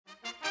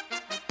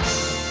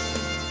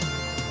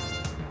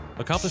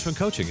Accomplishment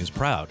Coaching is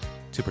proud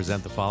to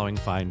present the following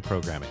fine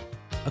programming.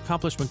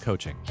 Accomplishment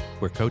Coaching,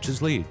 where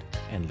coaches lead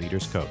and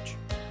leaders coach.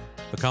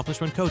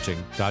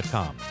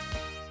 AccomplishmentCoaching.com.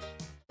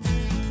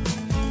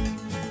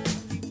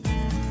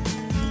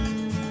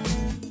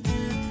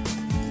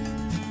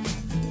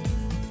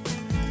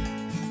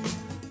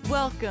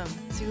 Welcome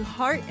to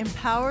Heart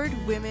Empowered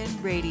Women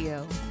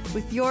Radio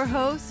with your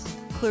host,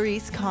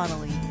 Clarice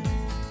Connolly.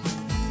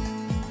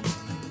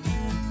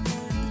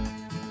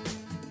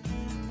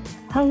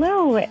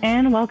 Hello,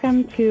 and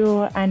welcome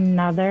to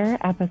another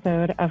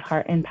episode of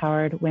Heart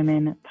Empowered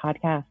Women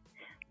podcast.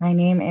 My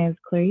name is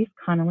Clarice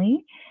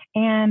Connolly,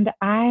 and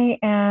I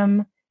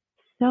am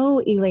so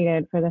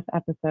elated for this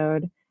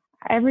episode.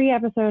 Every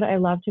episode, I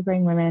love to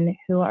bring women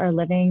who are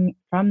living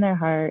from their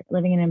heart,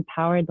 living an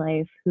empowered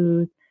life,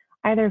 who's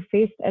either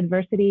faced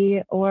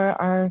adversity or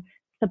are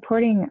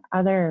supporting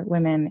other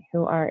women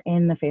who are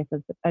in the face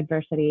of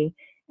adversity.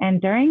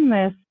 And during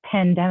this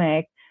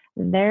pandemic,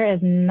 there is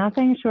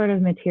nothing short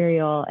of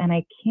material, and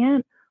I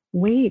can't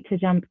wait to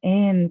jump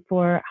in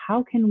for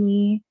how can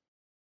we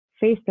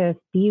face this,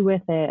 be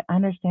with it,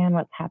 understand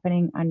what's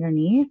happening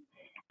underneath,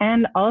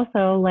 and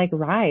also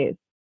rise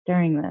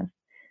during this.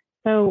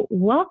 So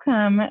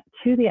welcome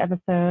to the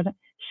episode,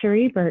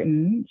 Cherie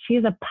Burton. She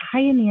is a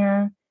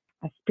pioneer,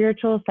 a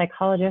spiritual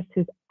psychologist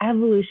whose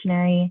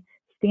evolutionary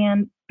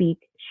stand, speak,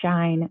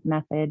 shine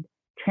method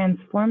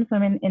transforms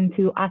women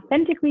into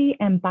authentically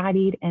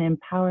embodied and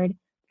empowered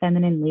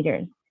feminine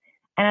leaders.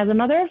 And as a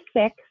mother of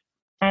six,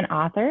 an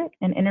author,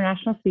 an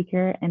international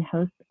speaker, and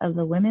host of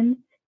the Women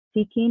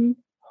Seeking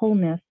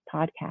Wholeness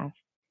podcast,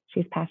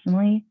 she's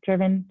passionately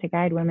driven to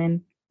guide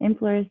women,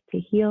 influencers to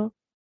heal,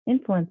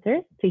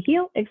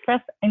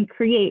 express, and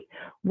create.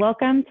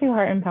 Welcome to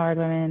Heart Empowered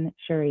Women,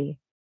 Cherie.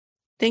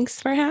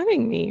 Thanks for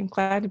having me. I'm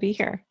glad to be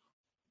here.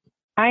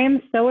 I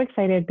am so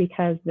excited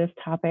because this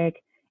topic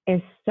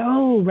is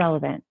so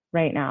relevant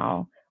right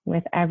now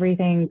with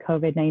everything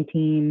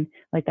COVID-19,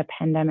 like the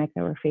pandemic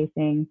that we're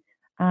facing.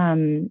 I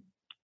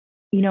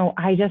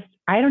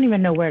don't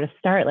even know where to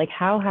start.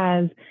 How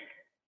has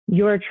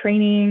your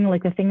training,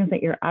 the things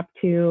that you're up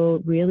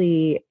to,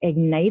 really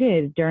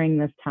ignited during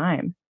this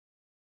time?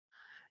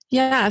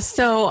 Yeah,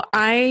 so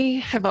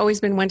I have always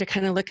been one to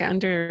kind of look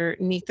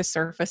underneath the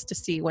surface to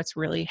see what's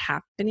really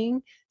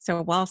happening.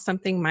 So while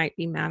something might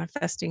be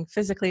manifesting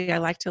physically, I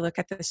like to look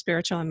at the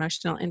spiritual,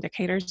 emotional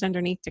indicators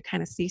underneath to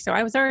kind of see. So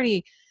I've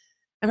already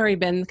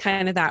been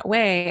kind of that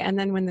way. And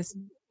then when this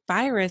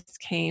virus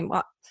came,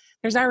 well,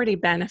 there's already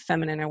been a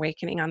feminine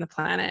awakening on the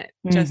planet,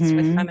 just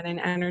with feminine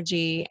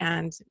energy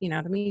and,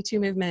 the Me Too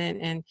movement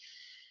and,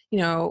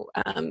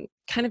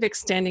 kind of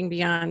extending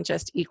beyond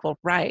just equal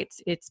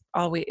rights. It's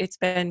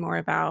been more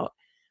about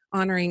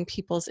honoring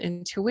people's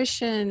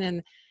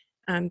intuition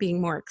and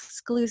being more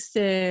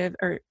inclusive,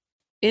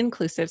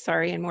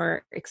 and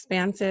more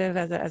expansive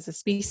as a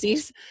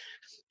species.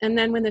 And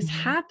then when this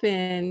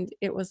happened,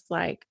 it was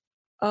like,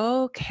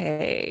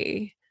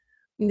 okay,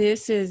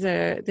 this is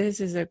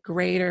a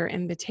greater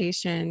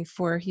invitation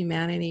for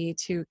humanity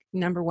to,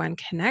 number one,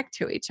 connect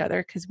to each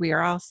other, because we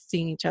are all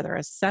seeing each other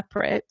as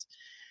separate.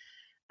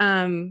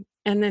 And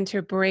then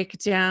to break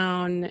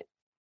down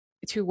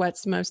to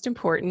what's most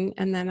important,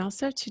 and then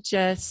also to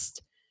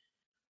just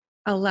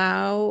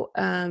allow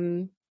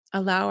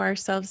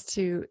ourselves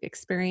to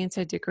experience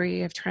a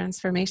degree of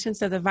transformation.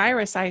 So the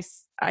virus I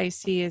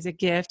see as a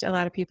gift. A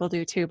lot of people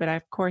do too, but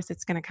of course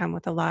it's going to come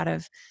with a lot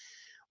of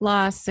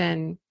loss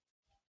and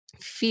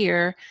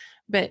fear.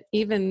 But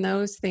even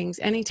those things,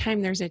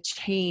 anytime there's a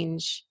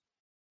change,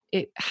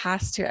 it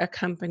has to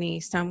accompany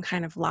some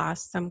kind of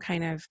loss, some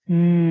kind of,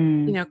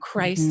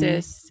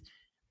 crisis,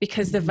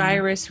 because the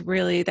virus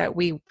really that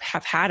we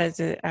have had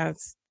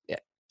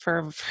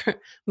for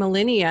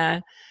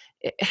millennia,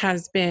 it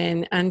has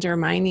been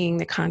undermining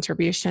the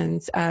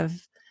contributions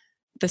of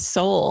the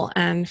soul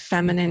and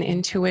feminine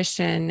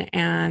intuition,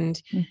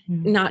 and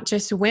not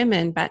just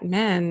women, but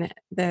men.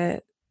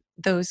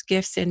 Those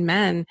gifts in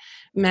men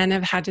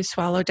have had to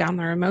swallow down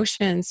their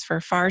emotions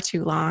for far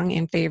too long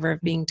in favor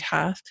of being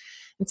tough.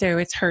 And so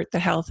it's hurt the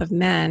health of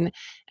men.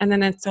 And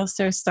then it's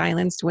also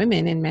silenced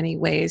women in many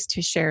ways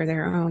to share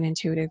their own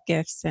intuitive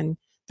gifts and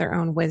their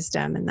own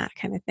wisdom and that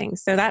kind of thing.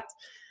 So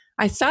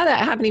I saw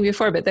that happening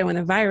before, but then when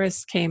the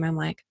virus came, I'm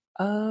like,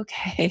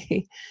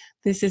 okay,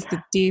 this is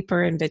the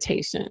deeper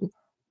invitation.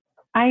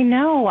 I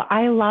know.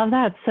 I love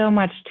that so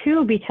much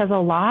too, because a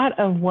lot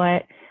of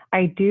what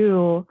I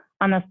do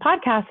on this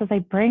podcast is I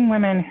bring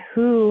women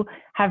who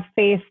have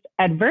faced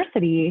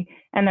adversity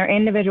and their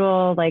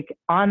individual,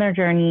 on their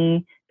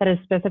journey that is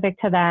specific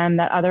to them,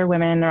 that other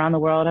women around the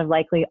world have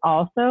likely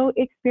also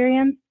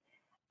experienced.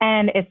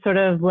 And it's sort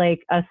of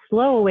like a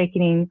slow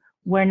awakening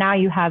where now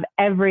you have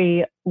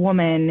every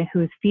woman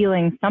who's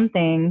feeling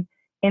something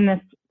in this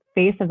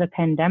face of the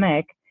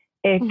pandemic.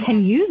 It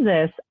can use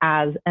this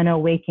as an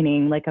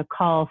awakening, like a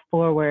call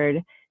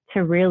forward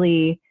to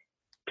really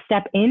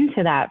step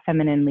into that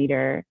feminine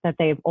leader that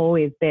they've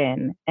always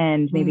been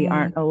and maybe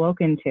aren't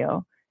awoken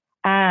to.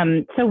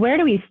 So where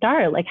do we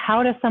start?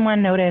 How does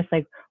someone notice,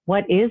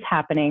 what is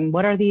happening?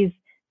 What are these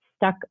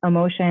stuck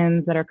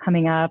emotions that are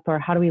coming up, or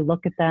how do we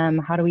look at them?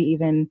 How do we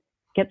even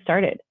get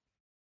started?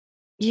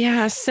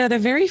 Yeah. So the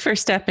very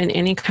first step in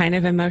any kind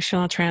of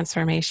emotional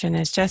transformation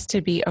is just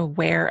to be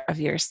aware of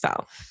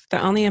yourself.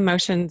 The only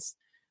emotions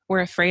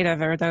we're afraid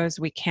of are those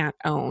we can't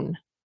own.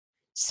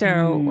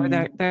 So, or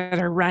that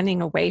are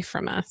running away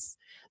from us.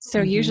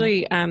 So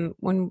usually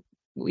when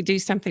we do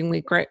something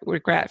we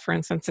regret, for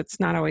instance, it's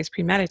not always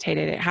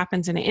premeditated. It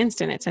happens in an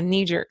instant. It's a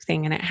knee-jerk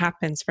thing, and it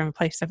happens from a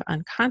place of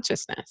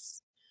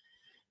unconsciousness.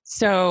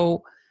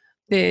 So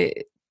the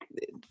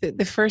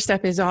first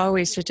step is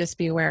always to just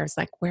be aware. It's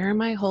like, where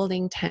am I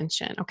holding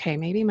tension? Okay,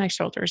 maybe my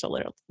shoulder's a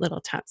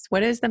little tense.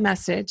 What is the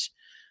message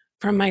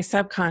from my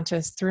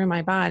subconscious through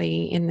my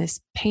body in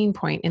this pain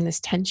point, in this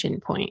tension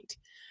point?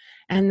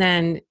 And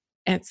then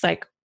it's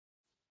like,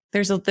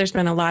 there's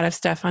been a lot of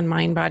stuff on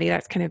mind body.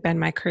 That's kind of been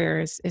my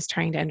career, is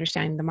trying to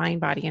understand the mind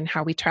body and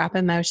how we trap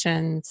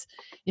emotions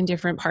in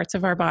different parts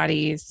of our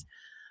bodies,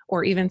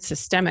 or even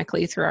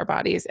systemically through our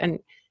bodies. And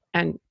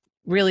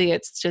really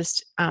it's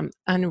just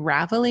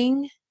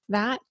unraveling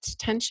that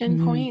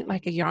tension point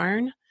like a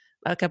yarn,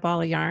 like a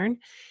ball of yarn,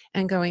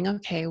 and going,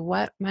 okay,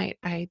 what might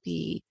I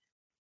be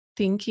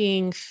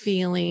thinking,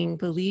 feeling,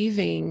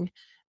 believing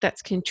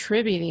that's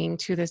contributing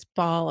to this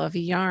ball of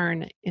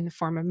yarn in the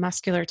form of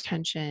muscular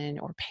tension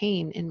or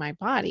pain in my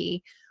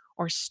body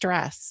or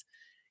stress.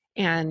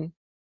 And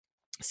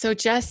so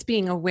just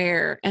being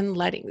aware and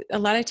letting, a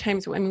lot of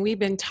times, I mean, we've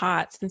been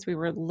taught since we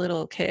were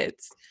little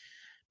kids,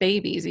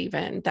 babies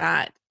even,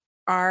 that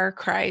our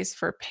cries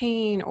for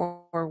pain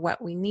or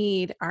what we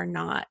need are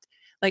not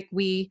like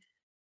we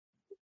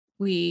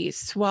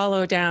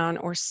swallow down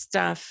or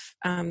stuff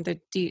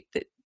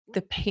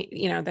the pain,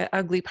 the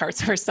ugly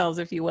parts of ourselves,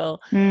 if you will,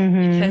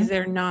 because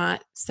they're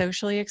not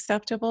socially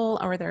acceptable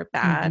or they're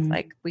bad.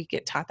 Like we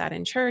get taught that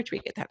in church, we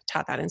get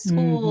taught that in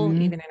school,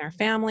 even in our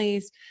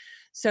families.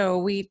 So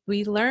we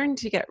learn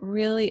to get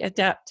really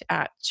adept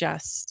at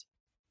just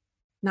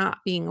not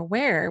being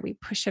aware. We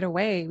push it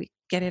away, we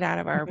get it out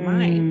of our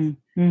minds.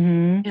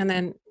 And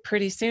then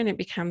pretty soon it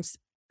becomes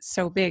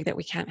so big that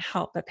we can't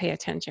help but pay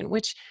attention,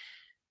 which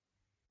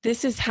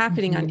this is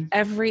happening on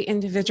every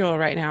individual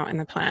right now in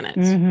the planet.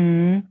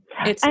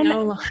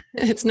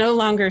 It's no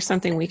longer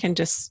something we can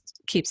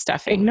just keep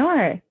stuffing.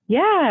 Ignore.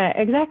 Yeah,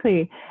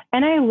 exactly.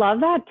 And I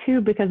love that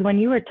too, because when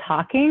you were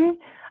talking,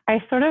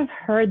 I sort of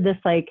heard this,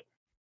 like,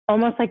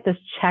 almost like this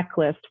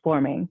checklist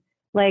forming.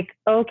 Like,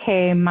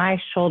 okay,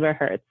 my shoulder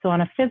hurts. So on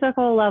a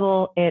physical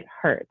level, it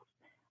hurts.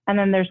 And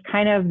then there's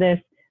kind of this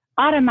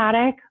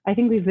automatic, I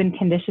think we've been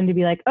conditioned to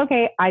be like,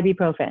 okay,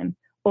 ibuprofen.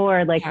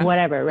 Or like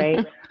whatever,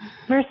 right?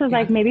 Versus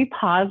like maybe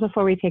pause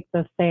before we take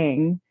the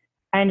thing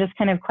and just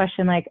kind of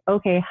question like,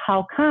 okay,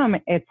 how come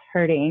it's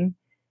hurting?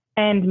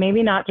 And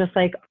maybe not just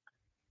like,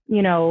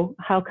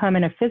 how come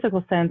in a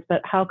physical sense,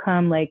 but how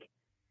come like,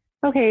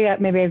 okay,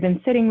 maybe I've been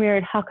sitting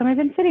weird. How come I've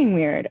been sitting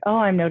weird? Oh,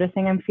 I'm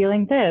noticing I'm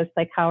feeling this.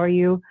 Like, how are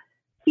you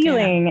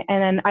feeling? Yeah.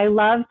 And then I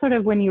love sort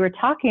of when you were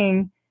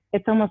talking,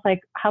 it's almost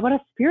like, how about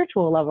a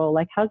spiritual level?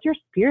 Like, how's your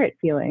spirit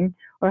feeling?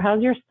 Or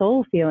how's your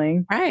soul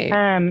feeling? Right.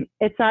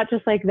 It's not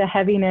just like the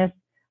heaviness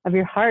of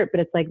your heart, but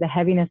it's like the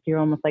heaviness you're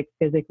almost like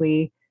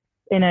physically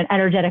in an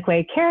energetic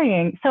way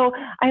carrying. So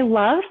I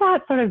love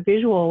that sort of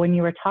visual when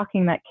you were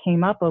talking that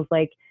came up of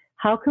like,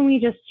 how can we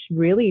just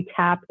really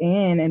tap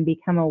in and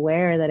become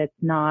aware that it's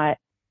not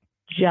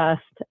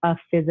just a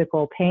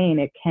physical pain.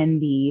 It can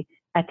be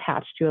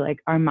attached to like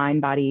our mind,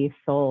 body,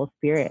 soul,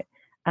 spirit.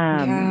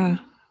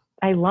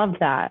 I love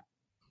that.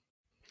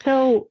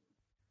 So,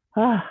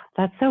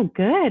 that's so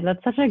good.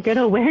 That's such a good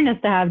awareness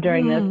to have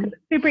during this. 'Cause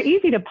it's super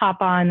easy to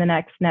pop on the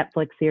next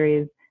Netflix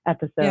series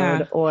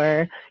episode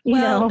or, you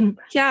know.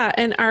 Yeah.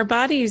 And our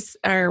bodies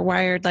are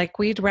wired like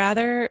we'd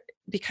rather,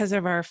 because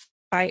of our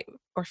fight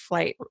or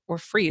flight or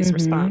freeze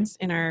response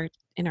in our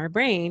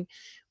brain,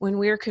 when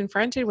we're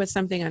confronted with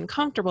something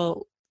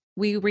uncomfortable,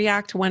 we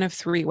react one of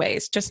three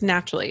ways, just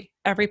naturally.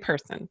 Every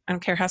person, I don't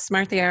care how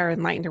smart they are,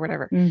 enlightened or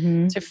whatever,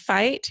 to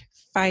fight,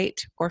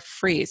 or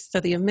freeze. So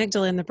the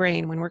amygdala in the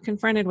brain, when we're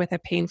confronted with a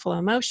painful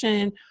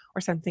emotion or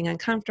something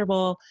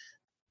uncomfortable,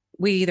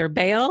 we either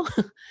bail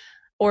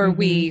or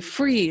we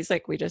freeze,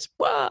 like we just,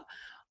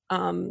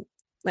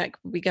 like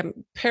we get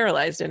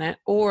paralyzed in it,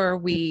 or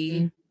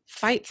we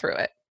fight through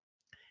it.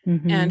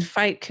 And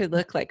fight could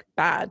look like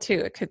bad too.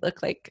 It could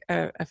look like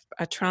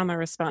a trauma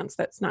response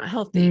that's not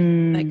healthy,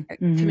 like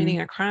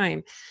committing a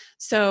crime.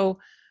 So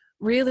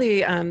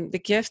really,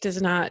 the gift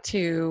is not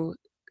to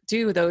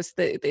do those,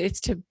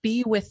 it's to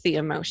be with the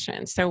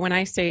emotion. So when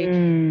I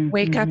say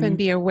wake up and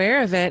be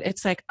aware of it,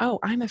 it's like, oh,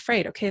 I'm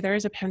afraid. Okay, there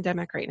is a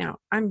pandemic right now.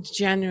 I'm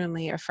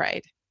genuinely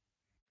afraid.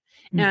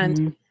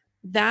 And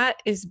that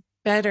is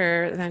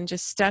better than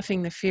just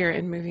stuffing the fear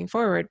and moving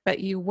forward, but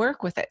you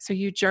work with it. So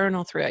you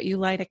journal through it, you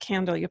light a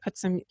candle, you put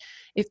some,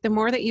 if the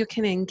more that you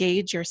can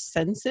engage your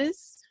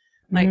senses,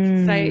 like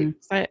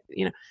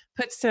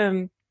put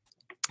some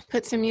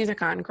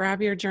music on,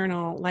 grab your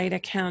journal, light a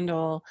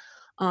candle,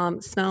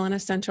 smell an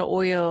essential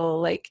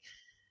oil, like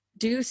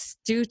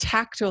do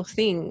tactile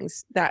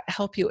things that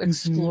help you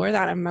explore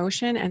that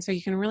emotion. And so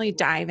you can really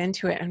dive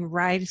into it and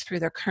ride through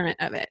the current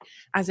of it,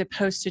 as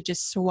opposed to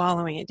just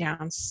swallowing it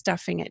down,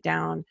 stuffing it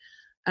down.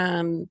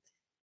 Men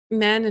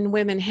and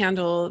women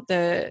handle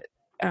the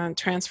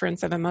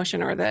transference of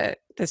emotion, or the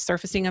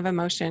surfacing of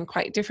emotion,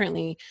 quite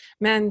differently.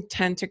 Men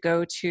tend to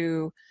go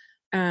to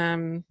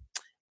kind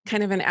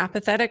of an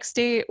apathetic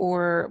state,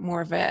 or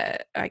more of an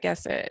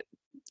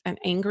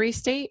angry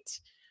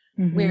state,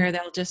 where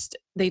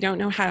they don't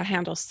know how to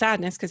handle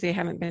sadness because they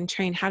haven't been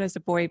trained. How does a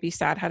boy be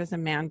sad? How does a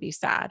man be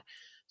sad?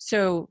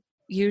 So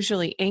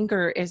usually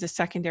anger is a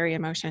secondary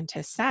emotion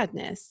to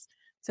sadness.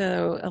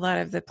 So a lot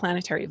of the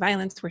planetary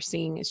violence we're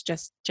seeing is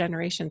just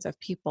generations of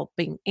people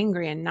being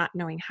angry and not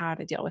knowing how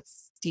to deal with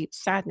deep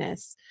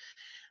sadness.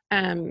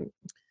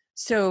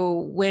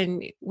 So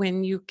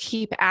when you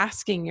keep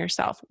asking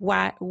yourself,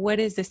 what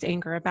is this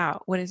anger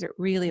about? What is it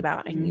really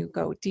about? And you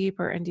go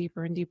deeper and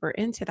deeper and deeper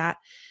into that.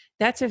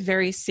 That's a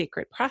very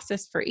sacred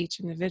process for each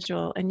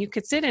individual. And you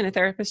could sit in a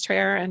therapist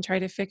chair and try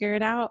to figure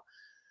it out.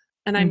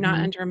 And I'm not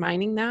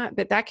undermining that,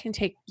 but that can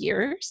take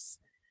years,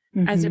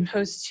 as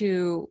opposed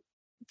to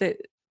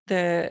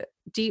the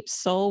deep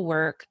soul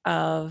work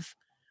of,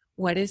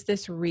 what is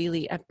this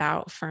really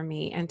about for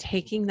me? And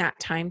taking that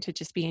time to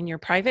just be in your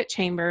private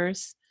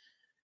chambers,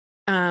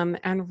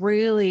 and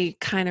really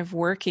kind of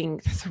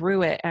working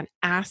through it and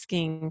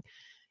asking,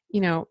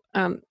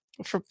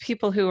 for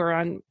people who are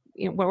on,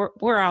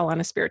 we're all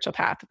on a spiritual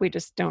path. We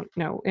just don't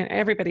know. And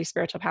everybody's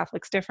spiritual path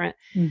looks different,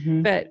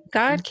 but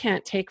God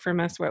can't take from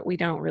us what we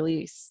don't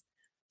release.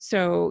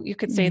 So you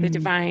could say the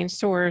divine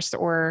source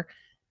or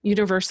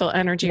universal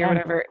energy or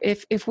whatever.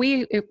 If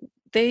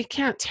they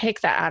can't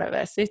take that out of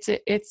us.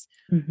 It's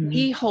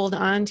we hold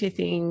on to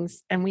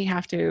things and we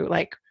have to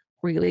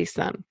release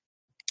them.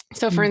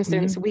 So for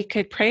instance, we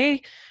could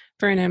pray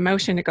for an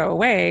emotion to go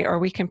away, or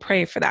we can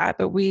pray for that,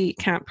 but we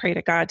can't pray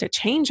to God to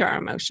change our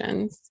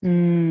emotions.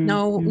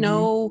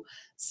 No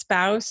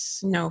spouse,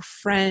 no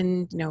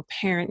friend, no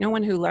parent, no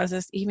one who loves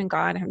us, even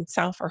God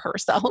himself or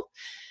herself,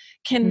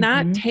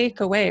 cannot take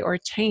away or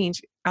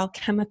change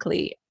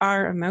alchemically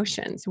our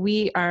emotions.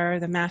 We are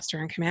the master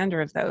and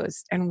commander of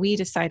those, and we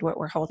decide what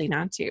we're holding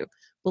on to,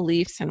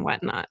 beliefs and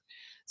whatnot.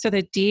 So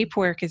the deep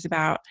work is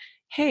about,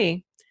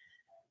 hey,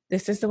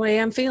 this is the way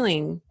I'm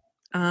feeling.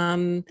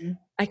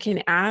 I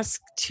can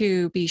ask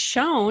to be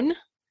shown,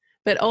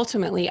 but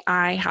ultimately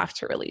I have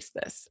to release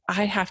this.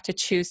 I have to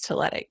choose to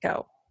let it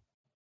go.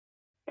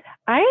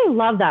 I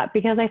love that,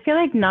 because I feel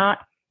like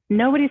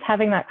nobody's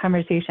having that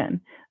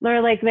conversation.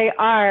 Or they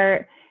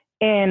are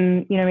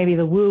in, maybe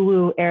the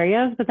woo-woo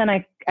areas, but then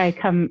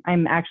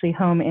I'm actually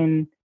home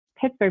in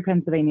Pittsburgh,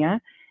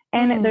 Pennsylvania,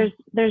 and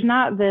there's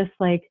not this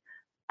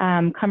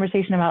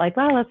conversation about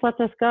well, let's let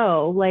this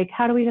go.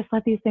 How do we just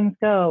let these things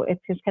go?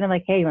 It's just kind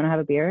of hey, you want to have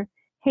a beer?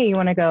 Hey, you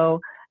want to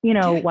go,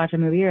 watch a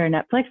movie or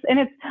Netflix? And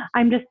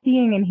I'm just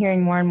seeing and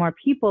hearing more and more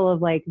people of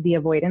the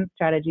avoidance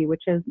strategy,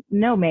 which is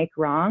no make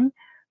wrong,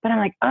 but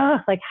I'm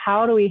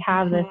how do we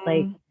have this,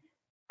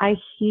 I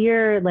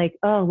hear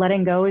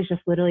letting go is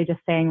just literally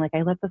just saying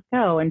I let this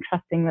go and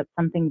trusting that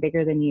something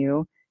bigger than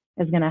you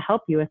is going to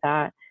help you with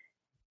that.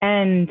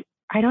 And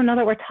I don't know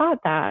that we're taught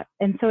that.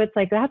 And so it's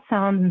that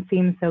sounds and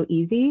seems so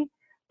easy,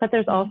 but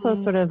there's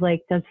also sort of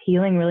does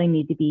healing really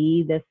need to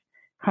be this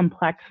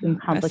complex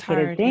and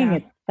complicated thing? Yeah.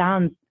 It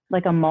sounds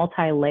like a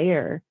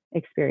multi-layer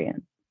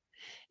experience.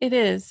 It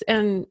is.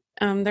 And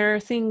there are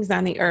things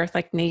on the earth,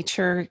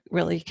 nature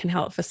really can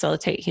help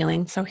facilitate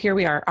healing. So here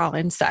we are all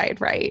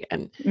inside, right?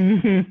 And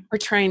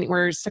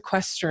we're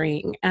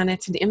sequestering, and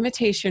it's an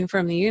invitation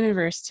from the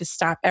universe to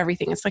stop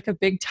everything. It's like a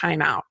big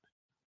timeout.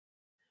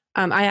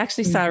 I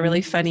actually saw a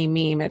really funny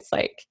meme. It's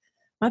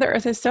Mother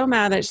Earth is so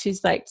mad that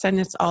she's sending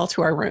us all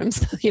to our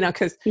rooms,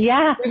 because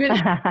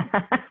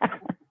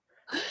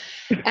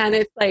and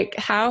it's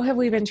how have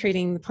we been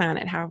treating the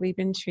planet? How have we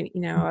been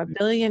treating, 1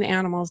 billion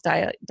animals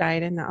died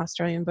in the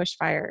Australian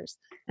bushfires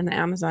and the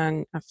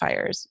Amazon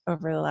fires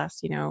over the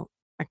last,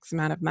 X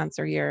amount of months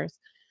or years.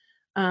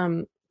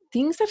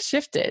 Things have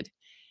shifted.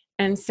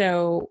 And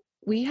so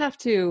we have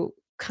to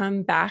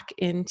come back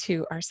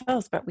into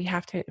ourselves, but we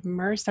have to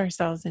immerse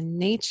ourselves in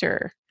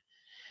nature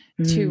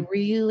to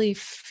really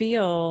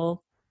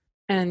feel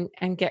and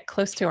get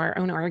close to our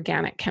own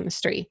organic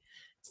chemistry.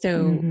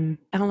 So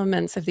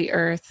elements of the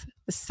earth,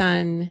 the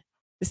sun,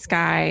 the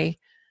sky,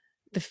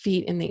 the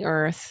feet in the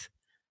earth,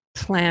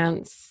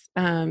 plants,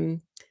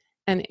 and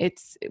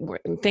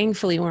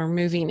thankfully we're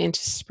moving into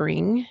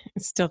spring.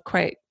 It's still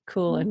quite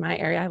cool in my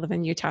area. I live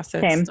in Utah, so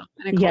it's still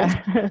kind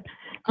of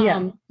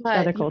cold.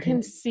 But you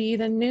can see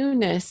the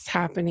newness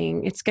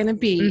happening. It's going to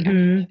be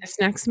this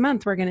next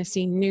month. We're going to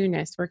see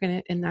newness.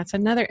 And that's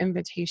another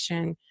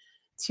invitation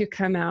to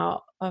come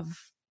out of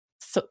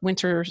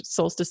winter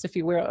solstice, if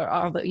you will, or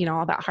all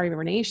that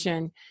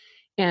hibernation,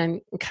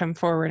 and come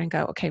forward and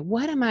go, okay,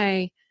 what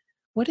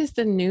is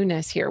the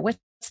newness here? What's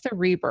the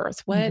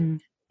rebirth? What,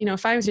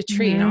 if I was a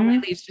tree and all my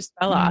leaves just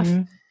fell off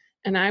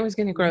and I was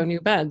going to grow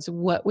new buds,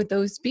 what would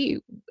those be?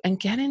 And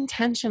get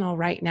intentional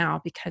right now,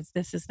 because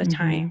this is the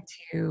time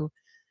to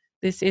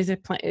this is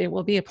it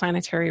will be a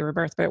planetary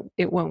rebirth, but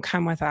it won't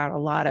come without a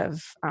lot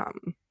of,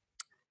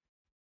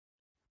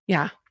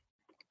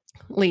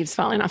 leaves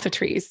falling off the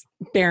trees,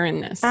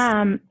 barrenness.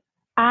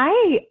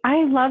 I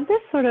love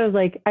this sort of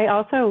like, I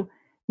also,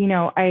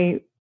 I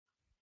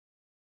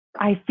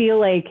feel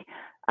like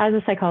as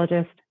a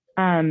psychologist,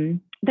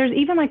 there's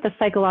even like the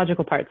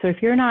psychological part. So if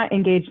you're not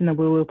engaged in the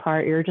woo-woo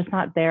part, you're just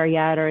not there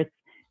yet, or it's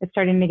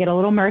starting to get a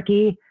little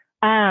murky.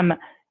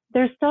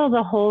 There's still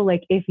the whole,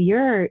 like, if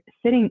you're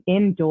sitting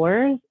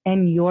indoors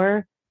and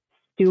you're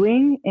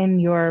stewing in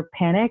your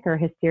panic or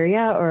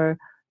hysteria or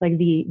like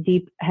the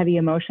deep, heavy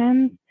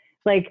emotions,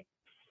 like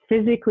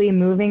physically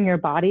moving your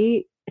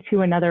body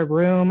to another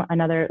room,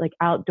 another like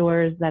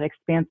outdoors, that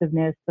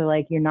expansiveness. So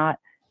like you're not,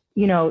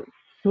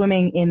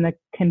 swimming in the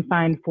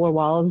confined four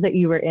walls that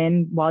you were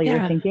in while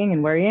you're thinking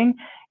and worrying,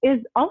 is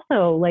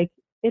also like,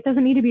 it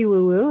doesn't need to be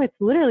woo woo. It's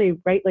literally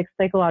right, like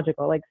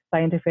psychological, like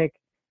scientific.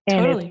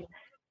 And totally.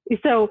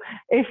 So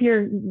if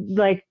you're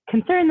like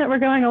concerned that we're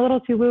going a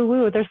little too woo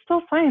woo, there's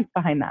still science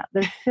behind that.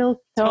 There's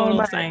still so total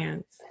much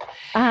science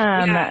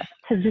to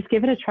just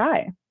give it a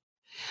try.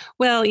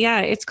 Well, yeah,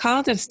 it's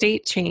called a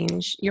state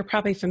change. You're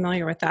probably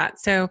familiar with that.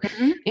 So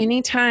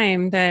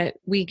anytime that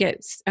we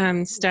get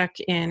stuck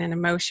in an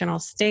emotional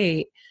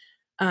state,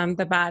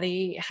 the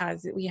body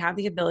we have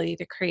the ability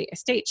to create a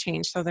state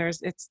change. So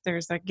there's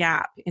a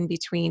gap in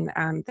between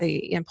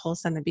the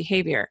impulse and the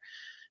behavior.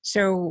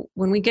 So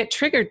when we get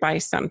triggered by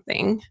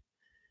something,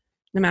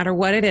 no matter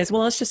what it is,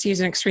 well, let's just use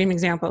an extreme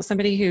example,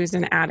 somebody who's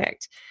an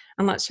addict,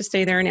 and let's just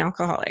say they're an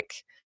alcoholic,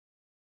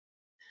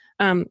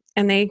 and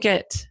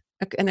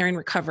they're in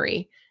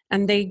recovery,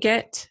 and they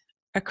get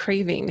a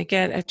craving, they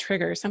get a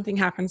trigger, something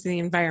happens in the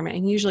environment,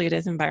 and usually it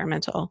is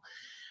environmental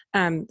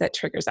that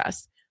triggers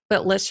us.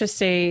 But let's just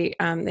say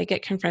they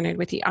get confronted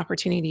with the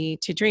opportunity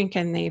to drink,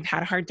 and they've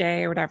had a hard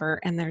day or whatever,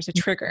 and there's a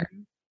trigger.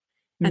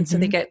 And so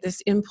they get this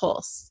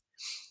impulse.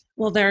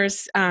 Well,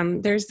 there's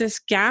this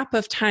gap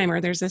of time, or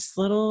there's this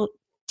little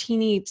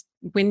teeny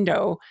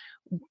window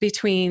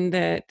between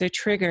the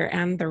trigger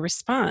and the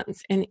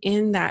response. And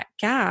in that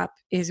gap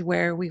is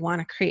where we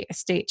want to create a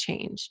state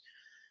change.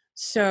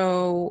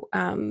 So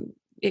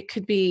it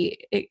could be,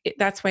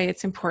 that's why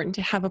it's important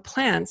to have a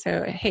plan.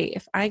 So, hey,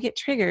 if I get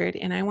triggered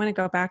and I want to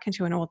go back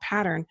into an old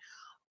pattern,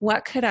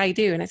 what could I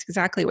do? And it's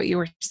exactly what you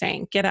were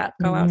saying. Get up,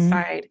 go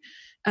outside,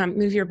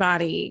 move your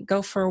body,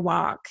 go for a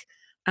walk,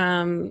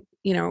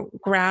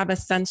 grab a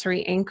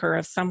sensory anchor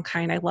of some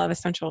kind. I love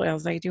essential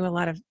oils. I do a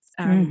lot of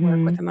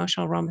work with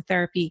emotional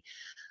aromatherapy.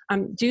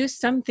 Do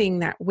something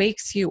that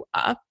wakes you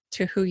up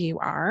to who you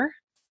are,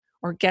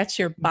 or gets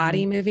your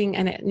body moving,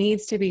 and it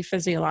needs to be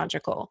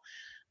physiological.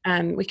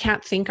 We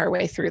can't think our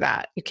way through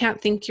that. You can't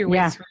think your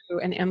way through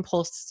an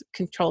impulse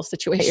control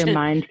situation. Get your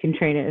mind can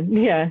train it.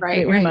 Yeah.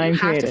 Right. You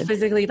have to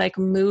physically like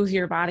move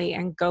your body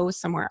and go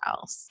somewhere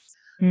else.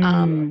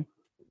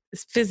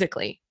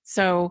 Physically.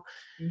 So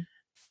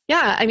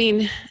yeah, I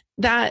mean,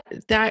 that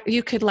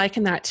you could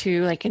liken that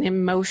to like an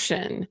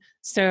emotion.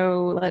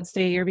 So let's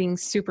say you're being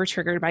super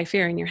triggered by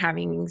fear and you're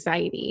having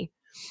anxiety.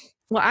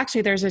 Well,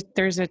 actually there's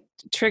a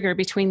trigger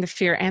between the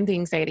fear and the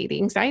anxiety. The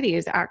anxiety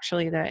is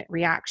actually the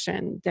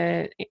reaction.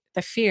 The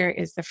fear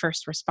is the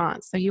first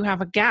response. So you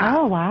have a gap.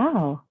 Oh,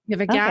 wow. You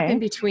have a gap in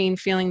between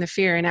feeling the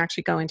fear and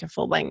actually going to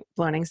full-blown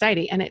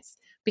anxiety. And it's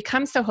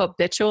become so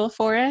habitual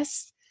for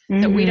us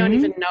that we don't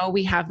even know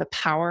we have the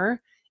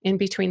power in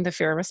between the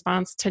fear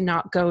response to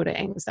not go to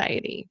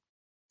anxiety.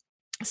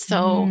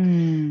 So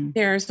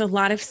there's a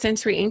lot of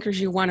sensory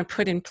anchors you want to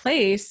put in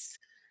place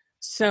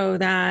so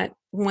that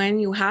when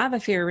you have a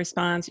fear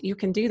response, you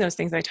can do those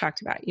things I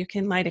talked about. You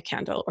can light a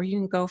candle, or you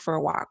can go for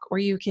a walk, or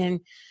you can,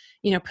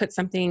 put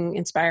something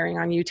inspiring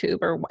on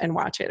YouTube and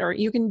watch it, or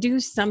you can do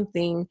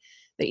something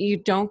that you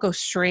don't go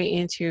straight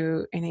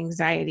into an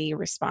anxiety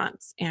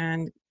response.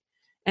 And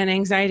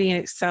anxiety in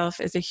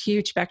itself is a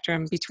huge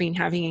spectrum between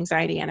having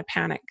anxiety and a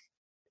panic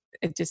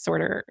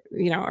disorder,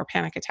 or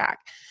panic attack.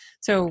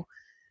 So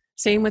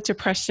same with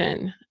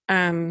depression.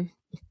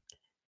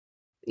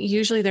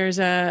 Usually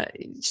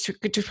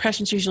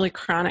depression's usually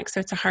chronic, so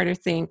it's a harder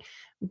thing,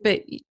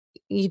 but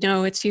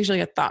it's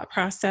usually a thought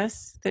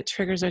process that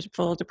triggers a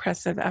full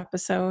depressive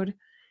episode.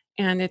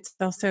 And it's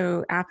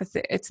also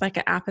apathy. It's like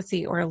an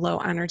apathy or a low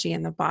energy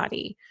in the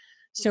body.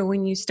 So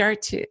when you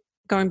start to,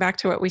 going back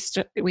to what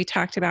we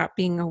talked about,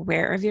 being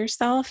aware of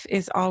yourself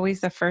is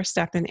always the first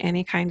step in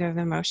any kind of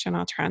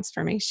emotional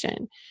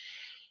transformation.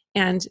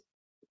 And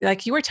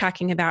like you were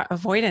talking about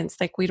avoidance,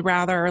 like we'd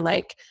rather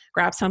like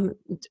grab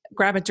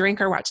a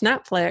drink or watch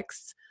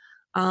Netflix.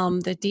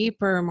 The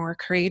deeper, more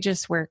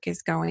courageous work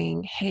is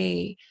going,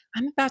 hey,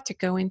 I'm about to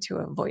go into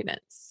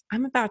avoidance.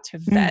 I'm about to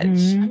veg.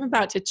 I'm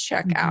about to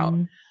check out.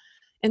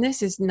 And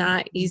this is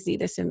not easy,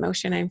 this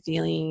emotion I'm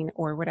feeling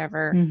or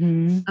whatever.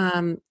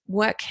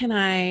 What can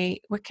I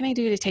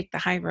do to take the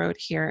high road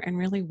here and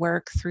really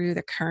work through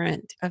the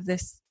current of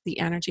this, the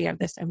energy of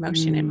this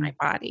emotion in my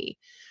body?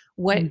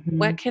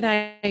 What could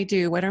I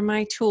do? What are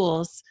my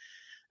tools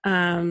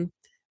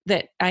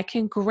that I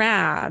can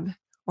grab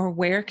or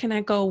where can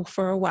I go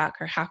for a walk,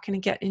 or how can I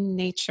get in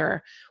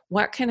nature?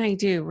 What can I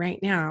do right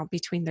now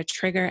between the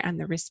trigger and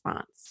the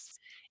response?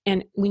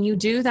 And when you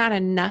do that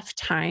enough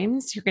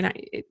times,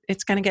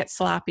 it's gonna get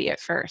sloppy at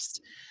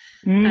first.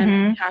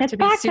 And you have to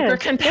be super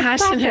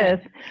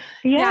compassionate.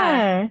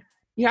 Yeah.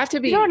 You have to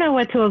be. You don't know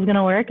what tool is going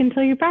to work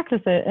until you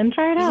practice it and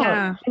try it out.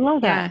 Yeah. I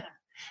love that.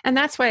 And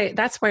that's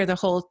where the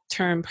whole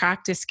term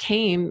practice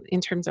came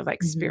in terms of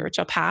like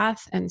spiritual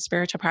path and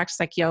spiritual practice,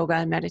 like yoga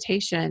and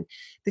meditation,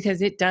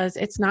 because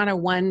it's not a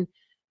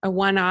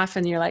one-off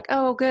and you're like,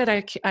 oh, good,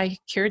 I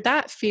cured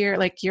that fear.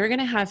 Like, you're going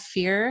to have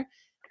fear.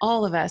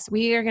 All of us,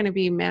 we are going to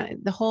be,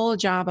 the whole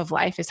job of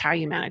life is how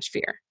you manage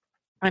fear.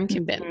 I'm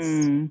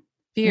convinced.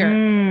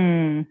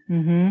 Fear.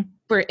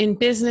 We're in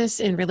business,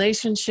 in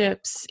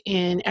relationships,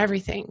 in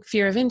everything.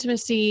 Fear of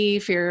intimacy,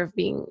 fear of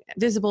being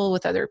visible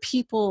with other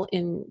people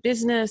in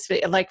business,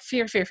 like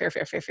fear.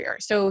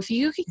 So if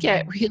you could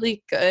get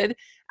really good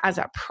as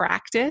a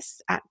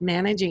practice at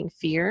managing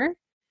fear,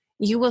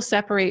 you will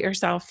separate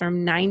yourself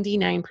from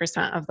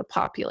 99% of the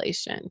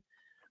population,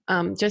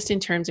 just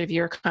in terms of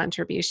your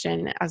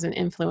contribution as an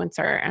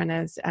influencer and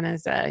as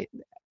a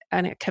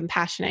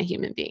compassionate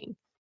human being.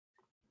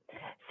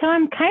 So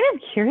I'm kind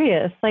of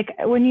curious, like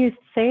when you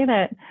say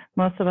that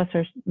most of us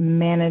are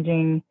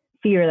managing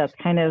fear, that's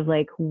kind of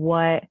like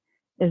what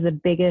is the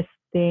biggest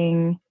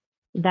thing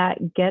that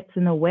gets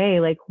in the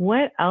way? Like,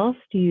 what else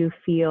do you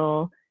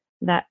feel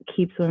that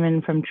keeps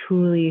women from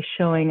truly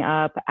showing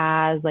up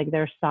as like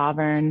their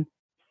sovereign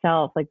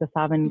self, like the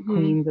sovereign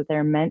queens that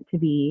they're meant to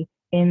be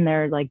in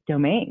their like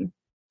domain?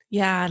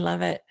 Yeah, I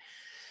love it.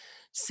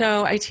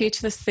 So I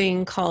teach this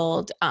thing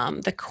called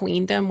the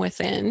queendom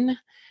within.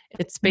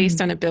 It's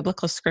based on a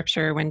biblical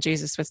scripture when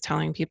Jesus was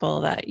telling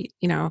people that,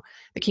 the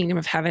kingdom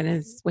of heaven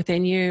is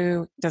within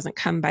you, doesn't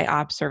come by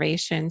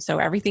observation. So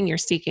everything you're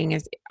seeking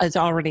is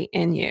already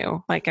in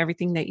you. Like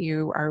everything that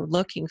you are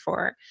looking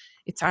for,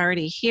 it's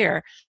already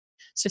here.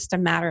 It's just a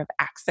matter of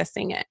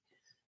accessing it.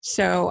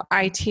 So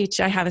I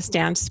have a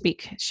Stand,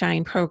 Speak,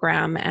 Shine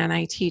program, and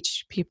I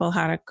teach people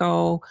how to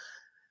go,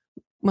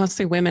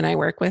 mostly women I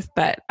work with,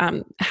 but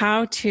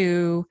how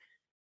to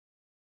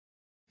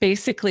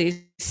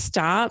basically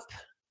stop,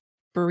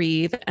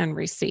 breathe, and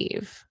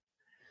receive.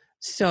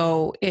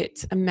 So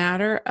it's a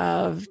matter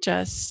of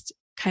just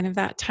kind of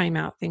that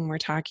timeout thing we're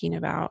talking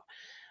about,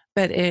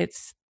 but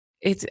it's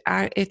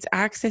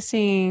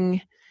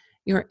accessing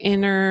your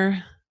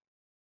inner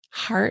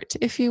heart,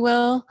 if you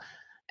will,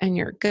 and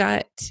your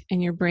gut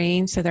and your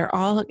brain, so they're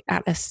all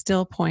at a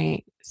still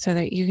point, so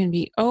that you can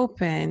be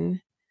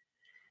open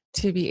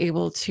to be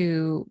able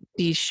to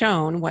be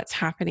shown what's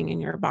happening in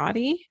your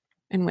body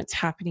and what's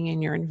happening in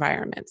your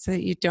environment, so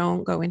that you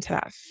don't go into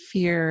that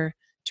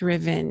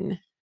fear-driven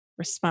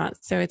response.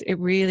 So it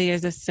really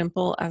is as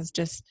simple as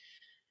just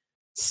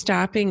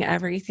stopping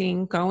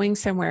everything, going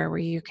somewhere where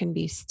you can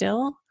be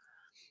still,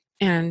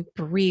 and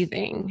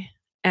breathing.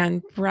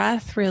 And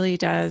breath really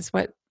does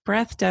what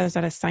breath does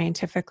at a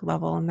scientific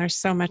level. And there's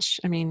so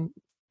much, every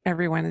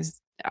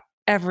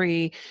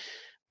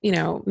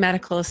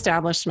medical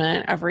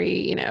establishment,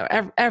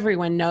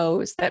 everyone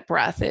knows that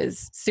breath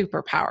is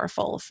super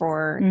powerful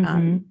for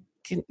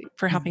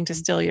helping to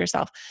still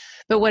yourself.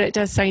 But what it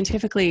does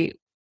scientifically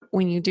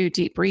when you do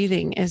deep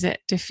breathing is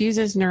it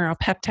diffuses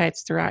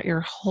neuropeptides throughout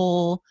your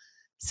whole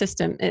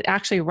system. It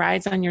actually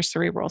rides on your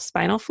cerebral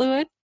spinal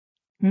fluid,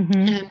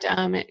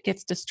 and it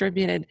gets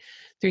distributed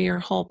through your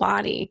whole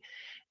body.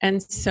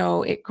 And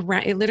so it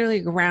literally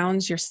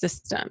grounds your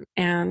system.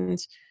 And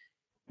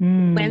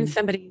when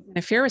somebody's in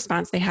a fear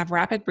response, they have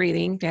rapid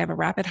breathing, they have a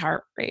rapid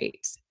heart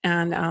rate.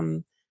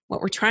 And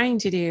what we're trying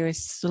to do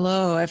is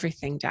slow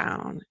everything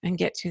down and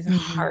get to the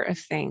heart of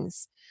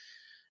things.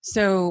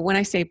 So when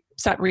I say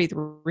stop, breathe,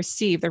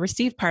 receive, the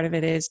receive part of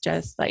it is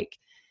just like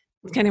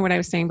kind of what I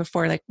was saying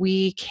before, like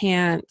we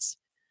have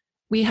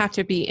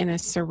to be in a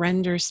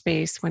surrender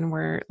space when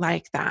we're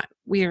like that.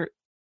 We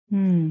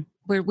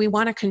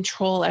want to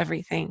control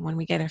everything. When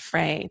we get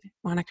afraid,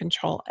 want to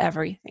control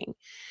everything.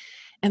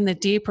 And the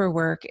deeper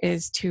work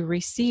is to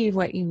receive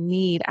what you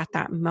need at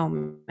that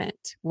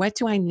moment. What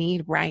do I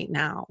need right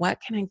now?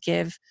 What can I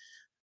give?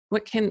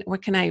 What can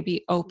I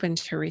be open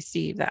to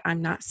receive that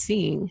I'm not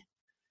seeing?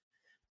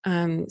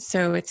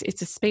 So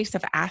it's a space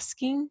of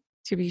asking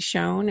to be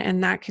shown,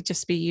 and that could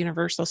just be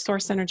universal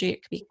source energy.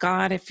 It could be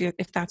God,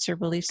 if that's your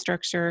belief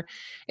structure.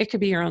 It could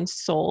be your own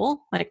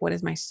soul. Like, what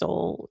is my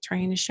soul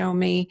trying to show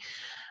me?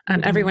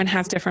 Everyone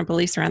has different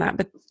beliefs around that,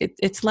 but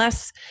it's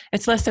less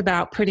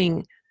about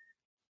putting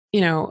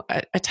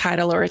a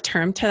title or a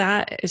term to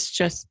that. It's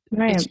just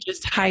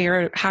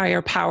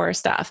higher power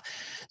stuff.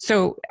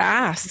 So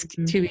ask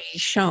to be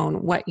shown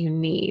what you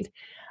need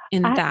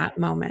in that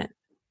moment.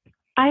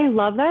 I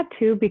love that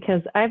too,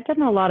 because I've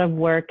done a lot of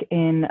work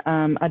in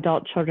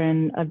adult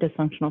children of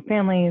dysfunctional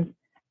families,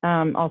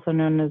 also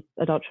known as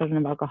adult children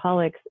of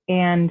alcoholics.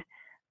 And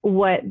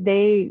what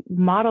they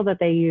model that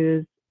they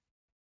use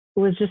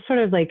was just sort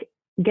of like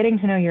getting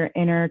to know your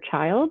inner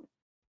child.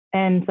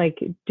 And like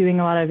doing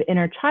a lot of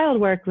inner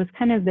child work was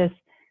kind of this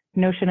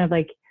notion of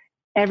like,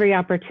 every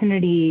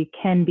opportunity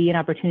can be an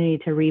opportunity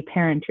to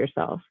reparent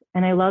yourself.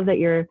 And I love that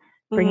you're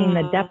bringing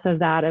the depth of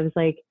that. Of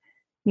like,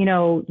 you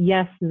know,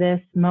 yes, this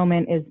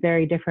moment is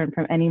very different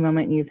from any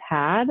moment you've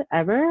had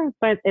ever,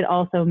 but it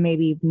also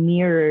maybe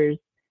mirrors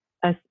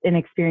an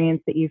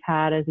experience that you've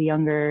had as a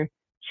younger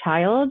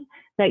child,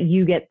 that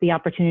you get the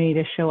opportunity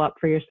to show up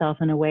for yourself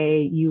in a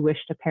way you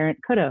wished a parent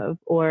could have,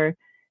 or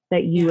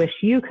that you wish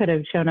you could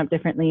have shown up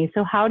differently.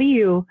 So how do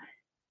you,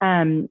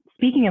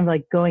 speaking of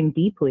like going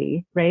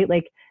deeply, right?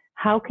 Like,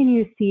 how can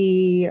you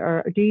see,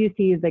 or do you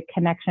see the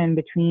connection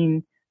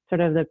between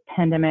sort of the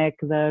pandemic,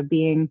 the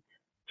being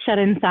shut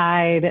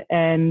inside,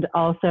 and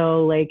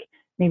also like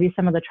maybe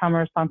some of the trauma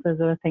responses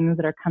or the things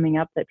that are coming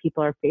up that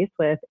people are faced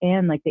with,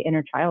 and like the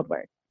inner child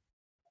work?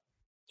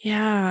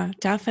 Yeah,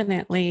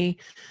 definitely.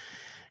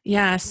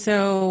 Yeah.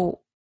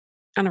 So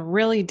on a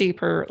really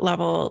deeper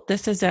level,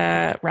 this is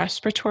a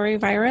respiratory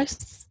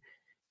virus.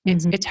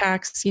 It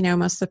attacks, you know,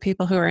 most of the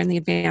people who are in the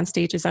advanced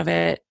stages of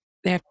it,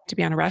 they have to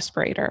be on a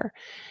respirator.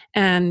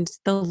 And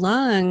the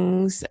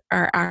lungs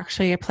are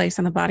actually a place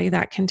in the body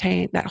that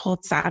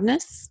holds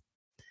sadness.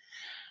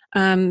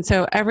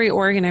 So every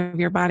organ of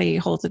your body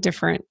holds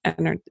the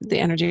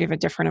energy of a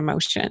different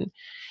emotion,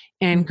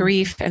 and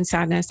grief and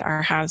sadness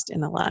are housed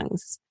in the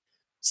lungs.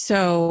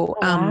 So,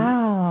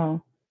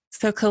 Wow.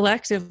 so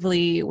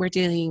collectively we're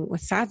dealing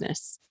with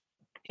sadness,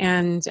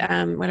 and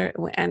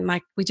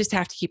like, we just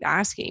have to keep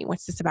asking,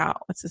 what's this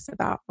about? What's this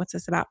about? What's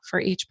this about for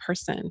each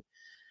person?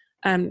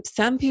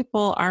 Some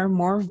people are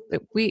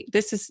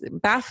this is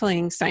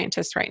baffling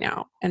scientists right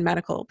now and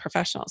medical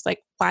professionals. Like,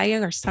 why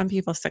are some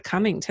people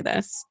succumbing to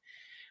this?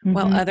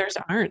 Well, others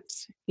aren't,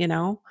 you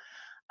know?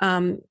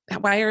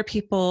 Why are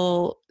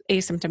people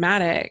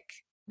asymptomatic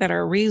that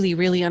are really,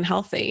 really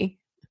unhealthy,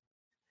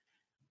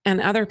 and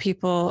other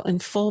people in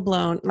full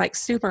blown, like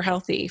super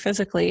healthy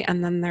physically,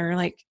 and then they're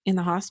like in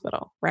the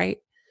hospital, right?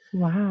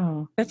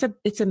 Wow.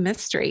 It's a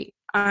mystery.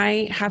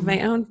 I have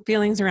my own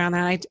feelings around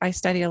that. I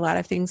study a lot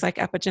of things like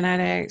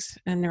epigenetics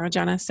and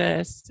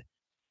neurogenesis,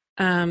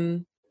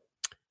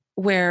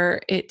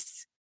 where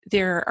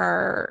there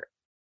are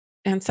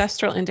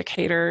ancestral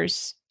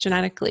indicators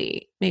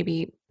genetically,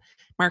 maybe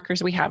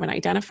markers we haven't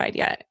identified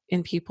yet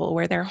in people,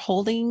 where they're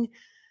holding.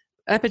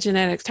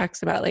 Epigenetics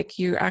talks about, like,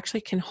 you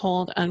actually can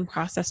hold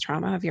unprocessed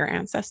trauma of your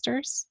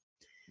ancestors,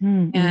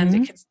 and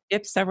it can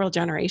skip several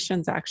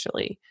generations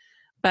actually.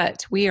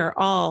 But we are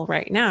all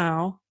right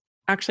now,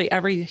 actually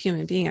every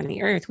human being on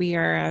the earth, we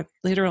are a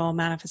literal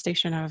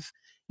manifestation of,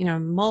 you know,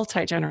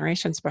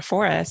 multi-generations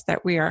before us,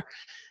 that we are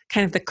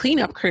kind of the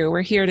cleanup crew.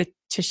 We're here to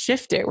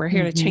shift it. We're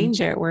here to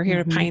change it. We're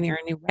here to pioneer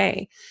a new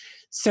way.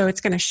 So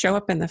it's going to show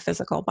up in the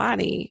physical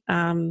body.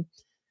 So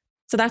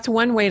that's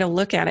one way to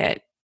look at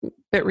it.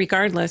 But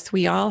regardless,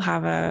 we all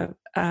have a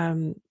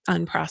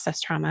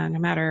unprocessed trauma, no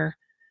matter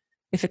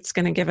if it's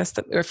going to give us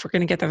or if we're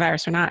going to get the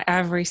virus or not.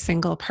 Every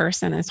single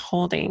person is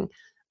holding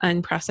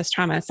unprocessed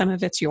trauma. Some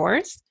of it's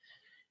yours,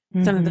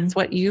 some of it's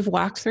what you've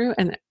walked through,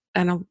 and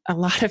a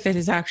lot of it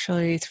is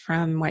actually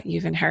from what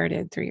you've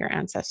inherited through your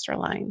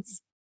ancestral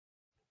lines.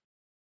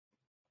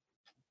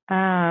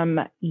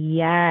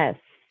 Yes.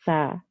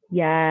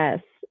 Yes.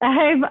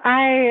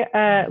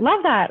 I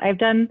love that. I've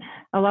done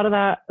a lot of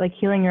that, like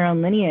healing your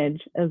own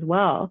lineage as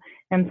well.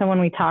 And so when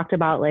we talked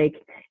about like,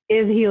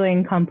 is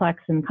healing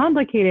complex and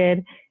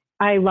complicated,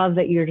 I love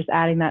that you're just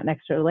adding that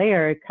extra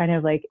layer, kind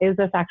of like, is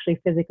this actually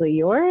physically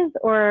yours,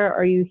 or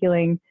are you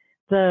healing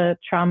the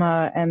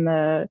trauma and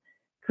the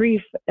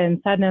grief and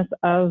sadness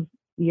of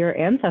your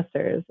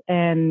ancestors?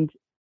 And,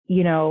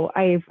 you know,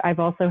 I've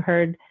also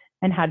heard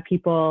and had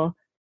people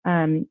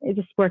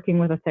just working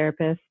with a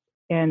therapist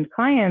and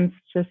clients,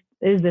 just,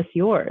 is this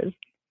yours?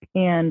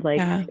 And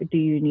like, do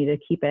you need to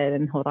keep it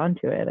and hold on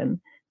to it? And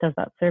does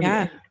that serve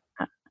you?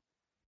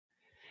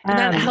 And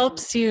that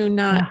helps you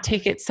not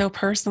take it so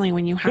personally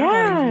when you have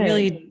all these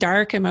really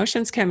dark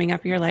emotions coming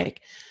up. You're like,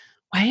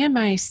 why am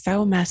I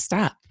so messed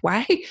up?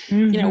 Why,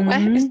 you know,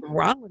 what is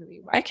wrong with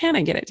me? Why can't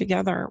I get it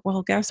together?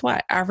 Well, guess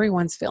what?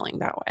 Everyone's feeling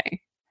that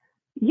way.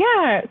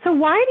 Yeah. So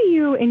why do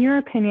you, in your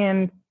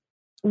opinion,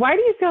 why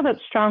do you feel that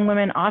strong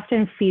women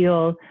often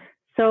feel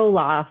so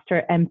lost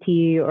or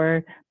empty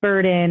or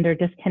burdened or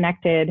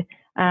disconnected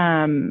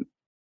in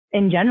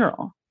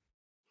general?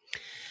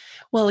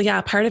 Well,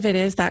 yeah, part of it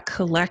is that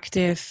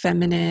collective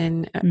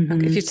feminine.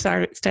 If you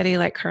study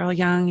like Carl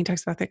Jung, he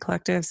talks about the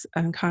collective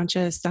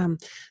unconscious.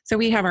 So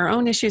we have our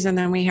own issues, and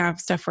then we have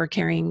stuff we're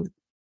carrying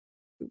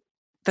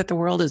that the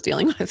world is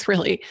dealing with,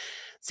 really.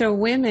 So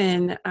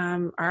women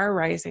are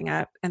rising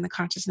up, and the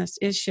consciousness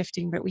is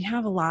shifting, but we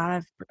have a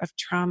lot of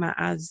trauma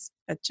as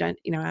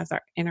as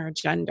our inner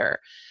gender.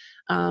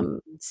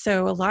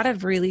 So a lot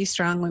of really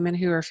strong women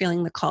who are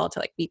feeling the call to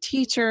like be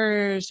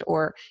teachers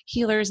or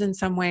healers in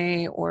some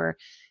way, or,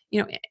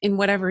 you know, in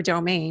whatever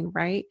domain,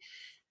 right?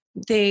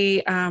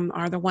 They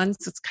are the ones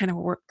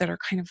that are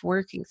kind of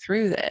working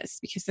through this,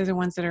 because they're the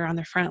ones that are on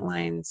the front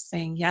lines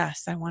saying,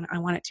 yes, I want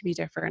it to be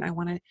different. I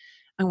want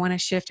to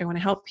shift. I want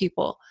to help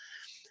people.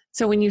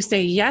 So when you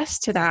say yes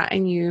to that,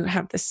 and you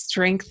have the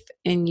strength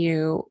in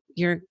you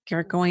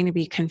you're going to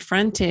be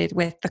confronted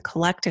with the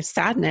collective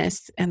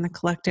sadness and the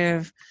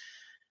collective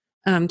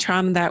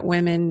trauma that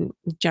women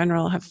in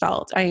general have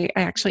felt. I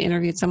actually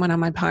interviewed someone on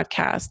my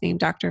podcast named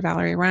Dr.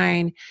 Valerie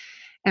Ryan,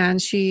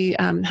 and she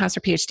has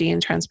her PhD in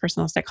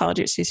transpersonal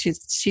psychology. She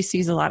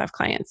sees a lot of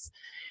clients,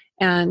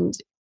 and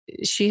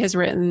she has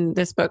written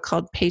this book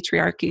called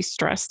Patriarchy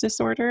Stress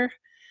Disorder.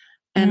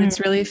 And it's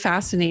really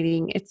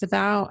fascinating. It's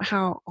about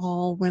how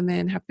all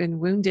women have been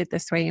wounded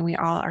this way, and we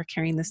all are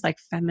carrying this like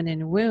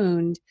feminine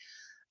wound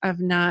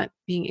of not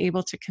being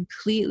able to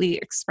completely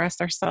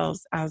express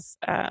ourselves as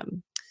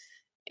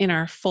with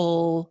our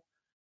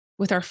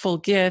full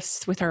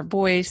gifts, with our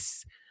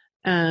voice,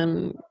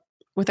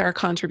 with our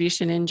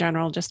contribution in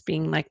general, just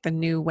being like the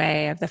new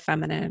way of the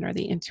feminine or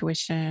the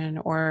intuition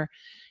or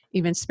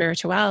even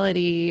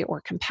spirituality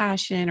or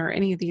compassion or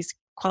any of these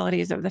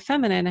qualities of the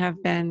feminine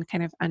have been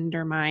kind of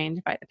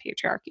undermined by the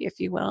patriarchy, if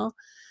you will.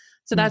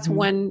 So that's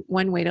one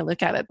way to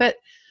look at it. But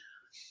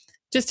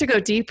just to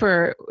go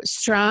deeper,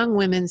 strong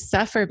women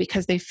suffer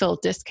because they feel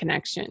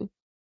disconnection.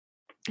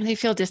 They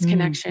feel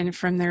disconnection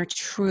from their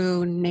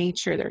true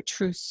nature, their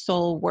true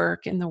soul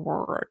work in the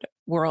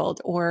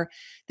world, or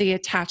they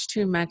attach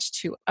too much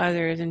to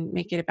others and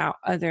make it about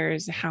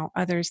others, how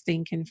others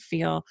think and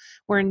feel.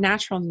 We're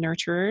natural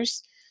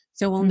nurturers,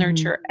 so we'll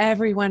nurture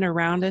everyone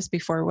around us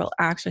before we'll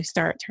actually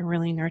start to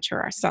really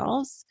nurture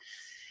ourselves.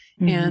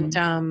 And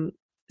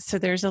so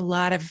there's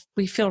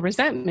we feel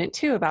resentment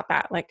too about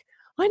that. Like,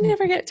 I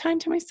never get time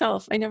to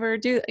myself. I never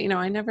do,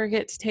 I never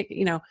get to take,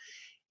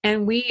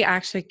 and we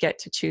actually get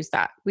to choose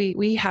that.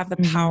 We have the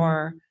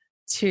power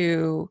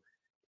to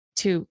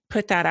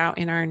put that out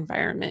in our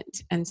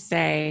environment and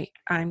say,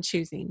 I'm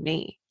choosing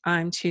me.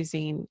 I'm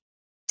choosing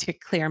to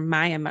clear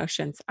my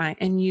emotions.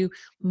 And you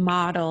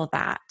model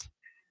that.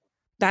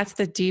 That's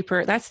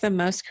the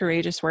most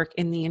courageous work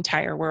in the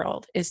entire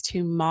world, is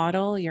to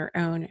model your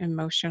own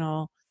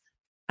emotional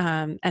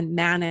and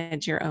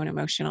manage your own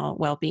emotional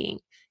well-being,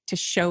 to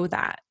show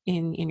that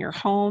in your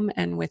home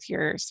and with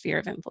your sphere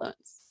of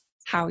influence,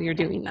 how you're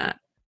doing that.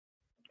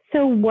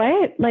 So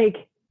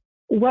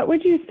what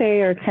would you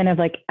say are kind of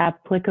like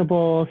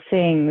applicable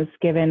things,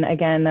 given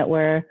again that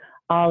we're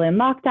all in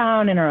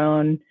lockdown in our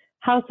own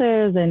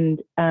houses, and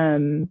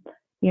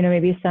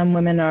maybe some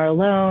women are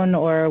alone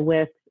or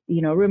with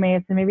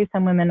roommates, and maybe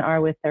some women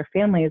are with their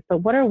families, but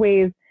what are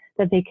ways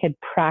that they could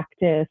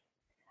practice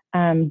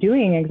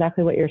doing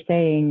exactly what you're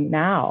saying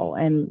now,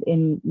 and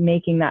in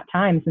making that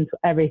time, since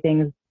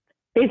everything's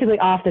basically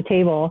off the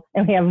table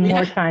and we have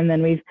more time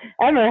than we've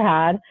ever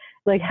had?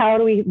 Like,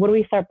 what do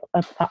we start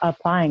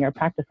applying or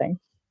practicing?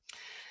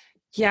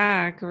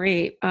 Yeah,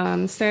 great.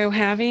 So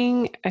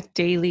having a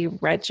daily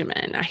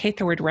regimen, I hate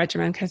the word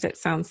regimen because it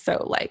sounds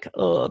so like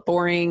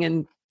boring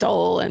and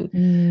dull,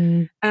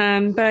 and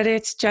but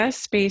it's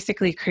just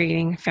basically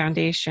creating a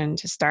foundation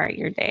to start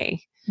your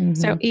day.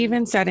 So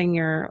even setting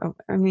a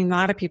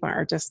lot of people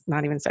are just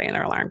not even setting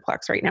their alarm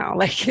clocks right now.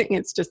 Like,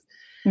 it's just,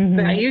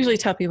 but I usually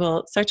tell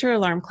people, set your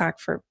alarm clock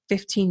for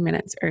 15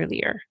 minutes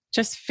earlier,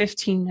 just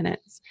 15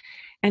 minutes.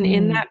 And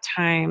in that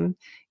time,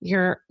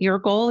 your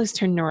goal is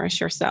to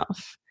nourish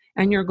yourself,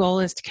 and your goal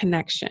is to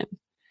connection.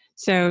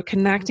 So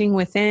connecting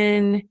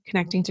within,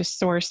 connecting to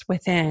source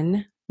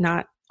within,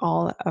 not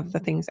all of the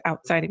things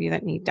outside of you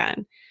that need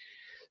done.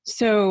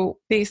 So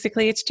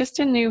basically, it's just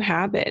a new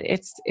habit.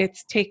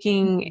 It's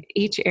taking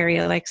each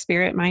area, like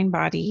spirit, mind,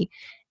 body,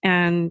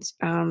 and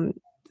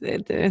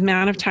the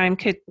amount of time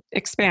could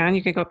expand.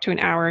 You could go up to an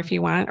hour if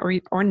you want,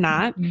 or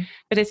not.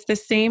 But it's the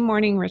same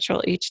morning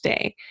ritual each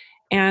day,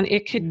 and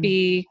it could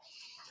be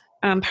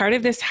part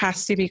of this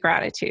has to be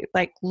gratitude.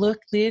 Like,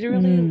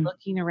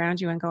 looking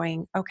around you and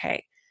going,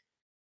 okay,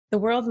 the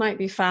world might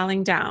be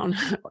falling down,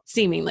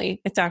 seemingly.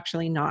 It's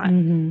actually not.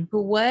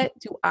 But what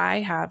do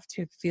I have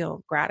to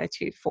feel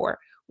gratitude for?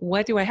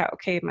 What do I have?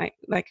 Okay,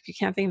 if you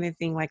can't think of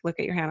anything, like, look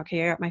at your hand.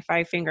 Okay, I got my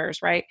 5 fingers,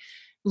 right?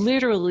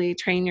 Literally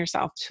train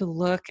yourself to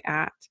look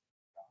at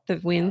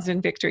the wins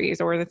and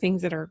victories, or the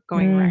things that are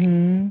going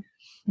right.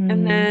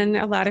 And then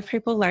a lot of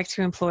people like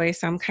to employ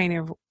some kind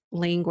of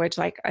language,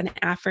 like an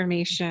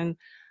affirmation,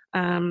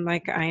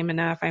 like, I am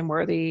enough, I'm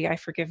worthy, I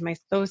forgive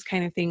those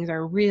kind of things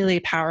are really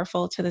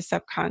powerful to the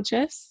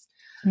subconscious.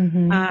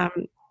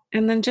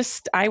 And then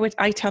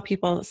I tell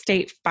people,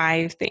 state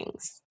 5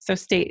 things. So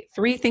state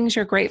 3 things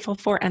you're grateful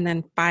for, and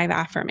then 5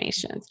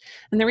 affirmations.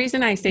 And the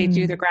reason I say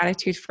do the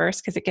gratitude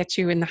first, because it gets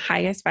you in the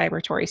highest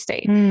vibratory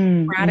state.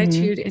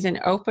 Gratitude is an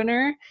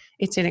opener,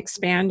 it's an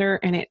expander,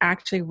 and it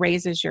actually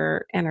raises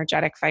your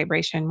energetic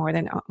vibration more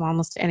than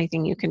almost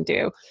anything you can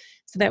do.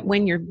 So that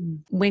when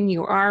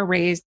you are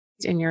raised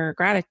in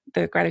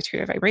the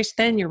gratitude vibration,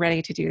 then you're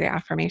ready to do the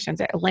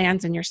affirmations. It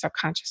lands in your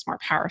subconscious more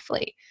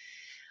powerfully.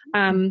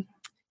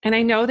 And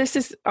I know this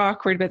is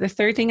awkward, but the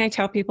third thing I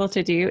tell people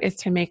to do is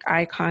to make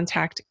eye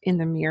contact in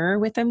the mirror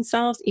with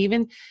themselves.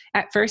 Even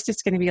at first,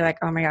 it's going to be like,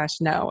 oh my gosh,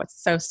 no,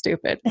 it's so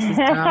stupid. This is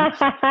dumb.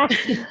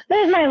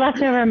 There's my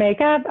leftover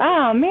makeup.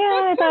 Oh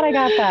man, I thought I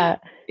got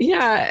that.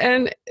 Yeah.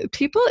 And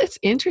people, it's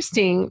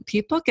interesting.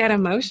 People get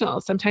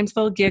emotional. Sometimes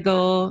they'll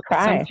giggle.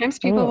 Cry. Sometimes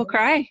people will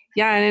cry.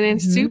 Yeah. And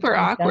it's super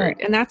awkward.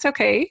 And that's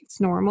okay.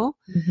 It's normal.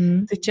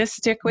 So just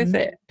stick with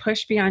it.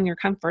 Push beyond your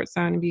comfort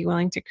zone and be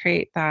willing to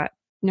create that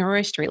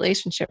nourished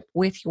relationship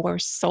with your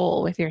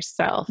soul, with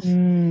yourself.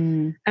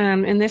 And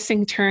this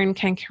in turn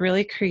can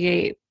really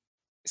create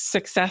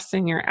success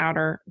in your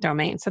outer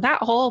domain. So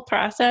that whole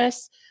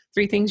process,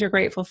 3 things you're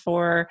grateful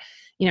for,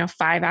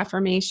 5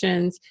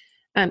 affirmations.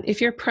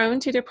 If you're prone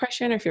to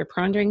depression or if you're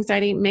prone to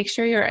anxiety, make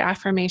sure your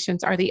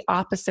affirmations are the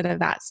opposite of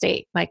that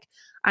state. Like,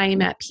 I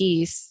am at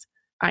peace.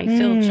 I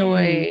feel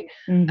joy.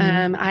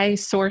 I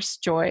source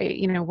joy,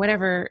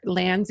 whatever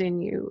lands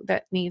in you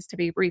that needs to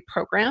be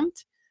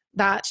reprogrammed.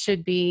 That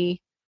should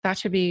be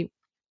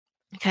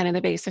kind of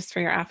the basis for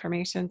your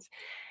affirmations.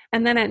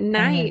 And then at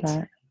night,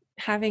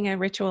 having a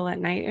ritual at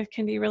night, it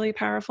can be really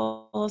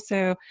powerful.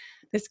 So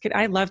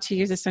I love to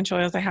use essential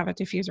oils. I have a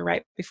diffuser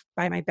right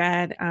by my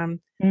bed.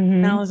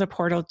 Smell is a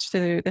portal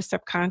to the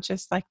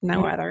subconscious like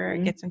no other.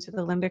 It gets into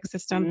the limbic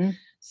system.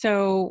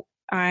 So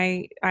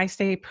I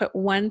say, put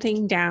one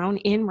thing down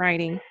in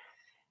writing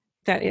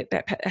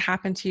that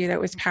happened to you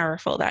that was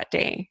powerful that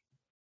day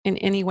in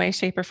any way,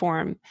 shape, or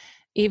form,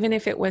 even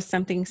if it was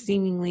something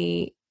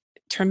seemingly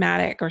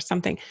traumatic or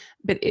something,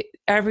 but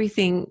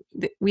everything,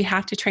 we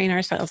have to train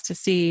ourselves to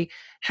see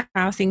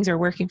how things are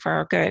working for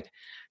our good.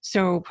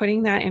 So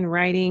putting that in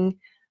writing,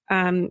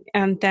 and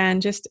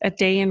then just a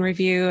day in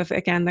review of,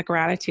 again, the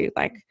gratitude,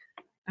 but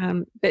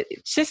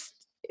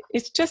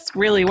it's just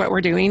really what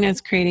we're doing is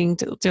creating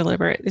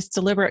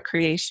deliberate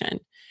creation.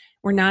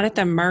 We're not at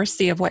the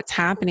mercy of what's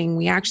happening.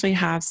 We actually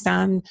have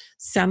some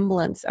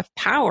semblance of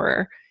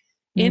power,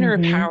 inner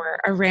power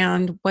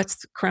around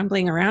what's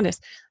crumbling around us.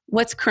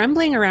 What's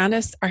crumbling around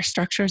us are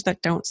structures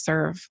that don't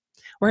serve.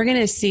 We're going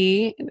to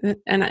see,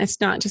 and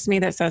it's not just me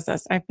that says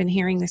this, I've been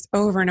hearing this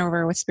over and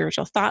over with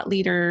spiritual thought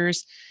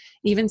leaders,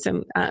 even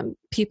some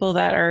people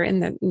that are in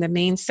the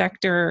main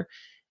sector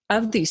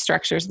of these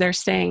structures. They're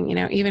saying,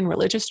 even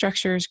religious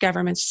structures,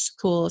 governments,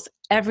 schools,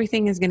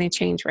 everything is going to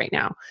change right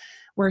now.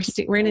 We're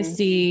going to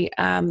see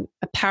a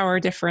power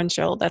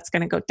differential that's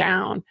going to go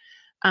down.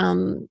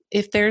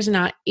 If there's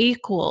not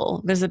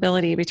equal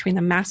visibility between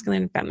the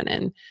masculine and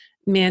feminine,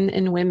 men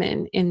and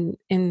women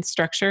in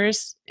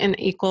structures, and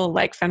equal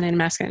like feminine and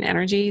masculine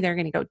energy, they're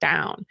going to go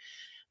down.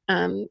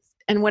 And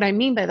what I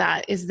mean by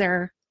that is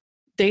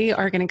they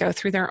are going to go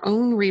through their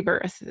own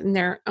rebirth and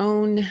their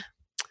own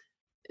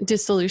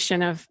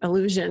dissolution of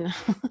illusion.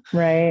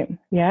 Right.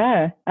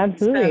 Yeah,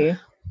 absolutely.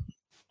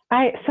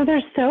 So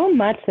there's so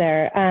much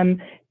there.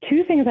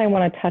 2 things I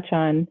want to touch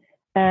on.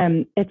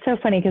 It's so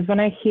funny because when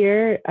I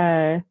hear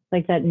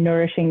like that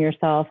nourishing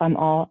yourself,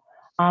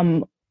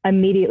 I'm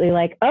immediately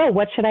like, oh,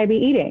 what should I be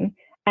eating?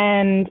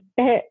 And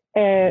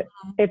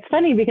it's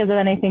funny because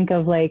then I think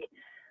of like,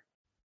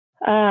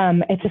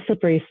 it's a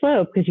slippery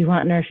slope because you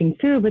want nourishing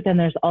food, but then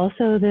there's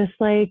also this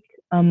like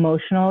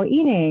emotional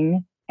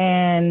eating.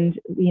 And,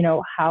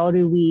 how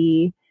do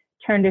we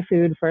turn to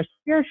food for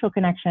spiritual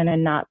connection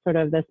and not sort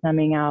of this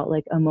numbing out,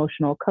 like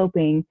emotional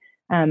coping?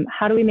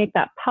 How do we make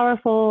that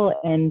powerful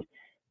and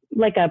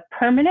like a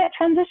permanent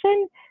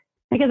transition?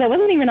 Because I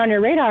wasn't even on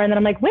your radar. And then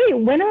I'm like, wait,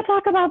 when do we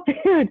talk about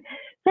food?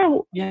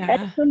 So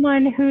as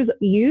someone who's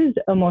used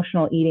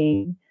emotional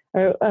eating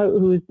or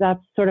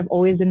that's sort of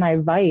always been my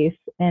vice,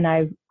 and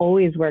I've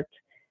always worked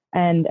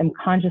and am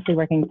consciously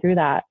working through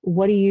that.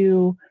 What do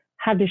you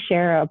have to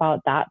share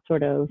about that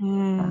sort of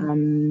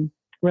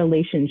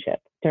relationship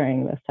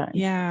during this time?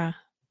 Yeah.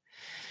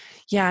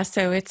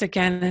 So it's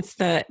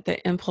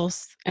the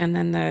impulse and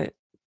then the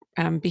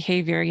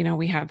behavior.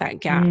 We have that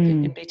gap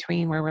in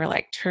between where we're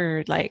like,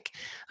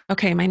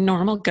 okay, my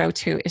normal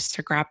go-to is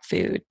to grab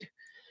food.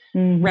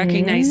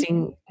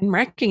 Recognizing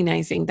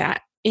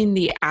that in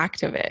the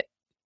act of it,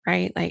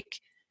 right? Like,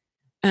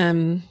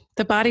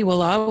 the body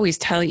will always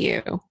tell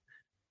you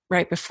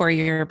right before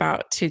you're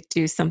about to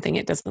do something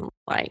it doesn't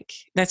like.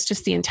 That's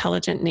just the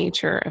intelligent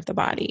nature of the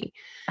body.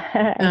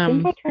 I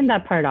think I turned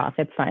that part off.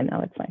 It's fine though.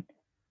 It's fine.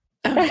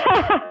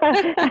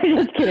 I'm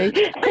just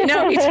kidding. I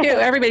know, me too.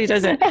 Everybody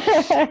does it.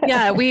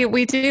 Yeah,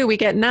 we do. We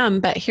get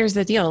numb, but here's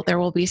the deal. There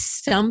will be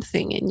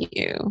something in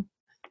you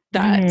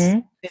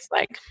that is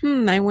like,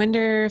 I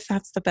wonder if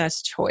that's the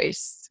best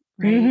choice,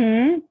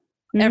 right?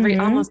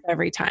 Almost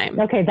every time.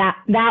 Okay,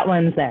 that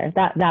one's there.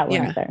 That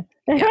one's there.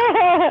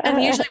 Yeah.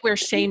 And usually we're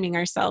shaming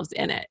ourselves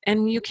in it,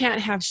 and you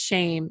can't have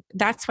shame.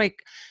 That's why.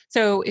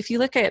 So if you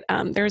look at,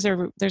 there's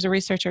a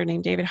researcher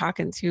named David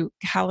Hawkins who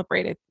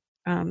calibrated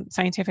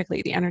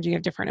scientifically the energy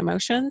of different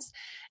emotions,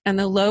 and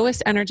the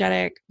lowest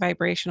energetic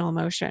vibrational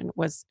emotion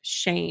was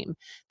shame.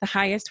 The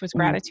highest was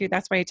gratitude.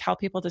 That's why I tell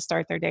people to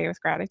start their day with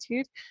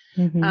gratitude,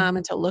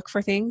 and to look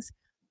for things.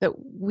 But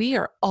we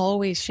are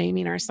always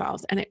shaming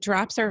ourselves, and it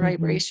drops our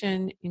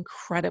vibration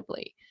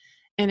incredibly.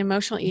 And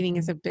emotional eating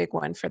is a big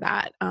one for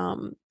that.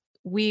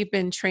 We've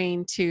been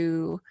trained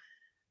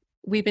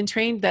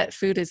that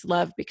food is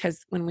love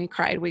because when we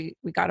cried, we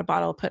got a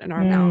bottle put in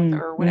our mouth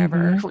or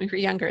whatever when we were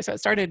younger. So it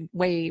started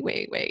way,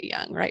 way, way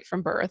young, right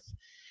from birth.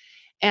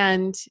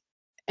 And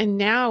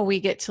now we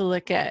get to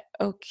look at,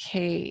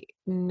 okay,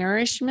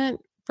 nourishment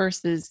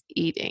versus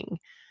eating.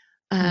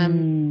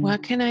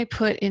 What can I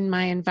put in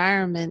my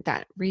environment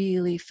that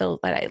really feels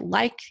that I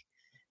like,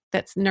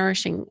 that's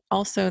nourishing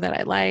also that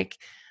I like,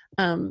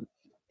 and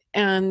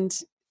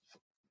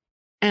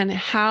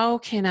how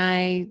can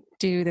I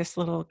do this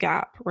little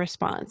gap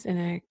response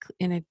in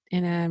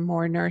a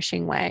more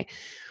nourishing way?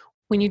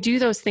 When you do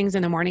those things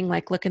in the morning,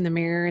 like look in the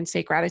mirror and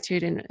say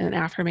gratitude and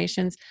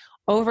affirmations,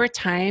 over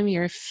time,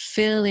 you're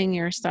filling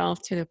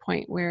yourself to the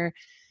point where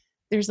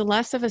there's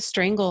less of a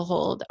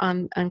stranglehold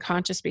on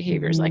unconscious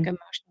behaviors like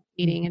emotional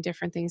eating and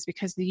different things,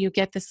 because you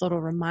get this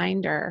little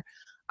reminder,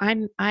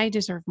 I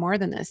deserve more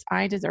than this.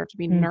 I deserve to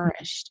be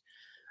nourished.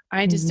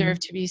 I deserve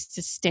to be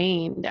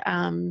sustained.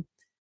 And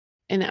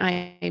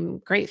I'm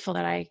grateful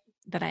that I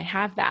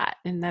have that,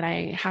 and that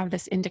I have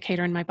this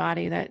indicator in my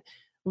body that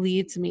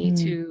leads me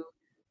to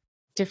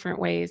different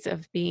ways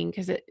of being,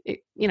 because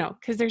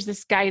because there's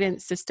this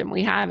guidance system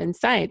we have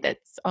inside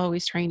that's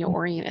always trying to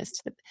orient us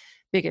to the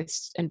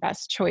biggest and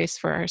best choice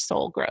for our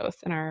soul growth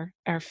and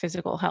our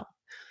physical health.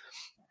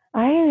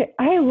 I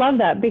love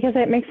that, because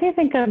it makes me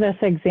think of this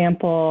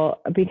example,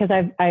 because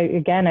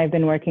I've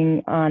been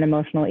working on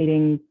emotional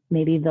eating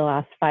maybe the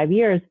last 5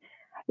 years,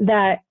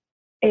 that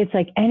it's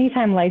like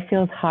anytime life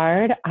feels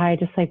hard, I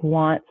just like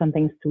want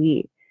something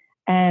sweet.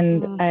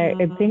 And I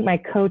think my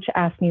coach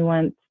asked me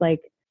once, like,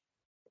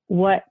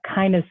 what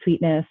kind of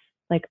sweetness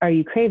like are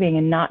you craving,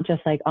 and not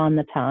just like on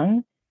the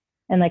tongue,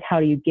 and like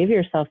how do you give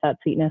yourself that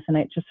sweetness? And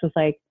it just was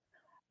like,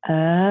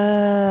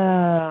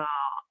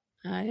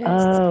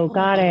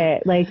 got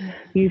it. Like,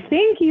 you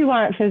think you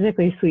want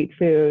physically sweet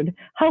food,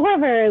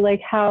 however,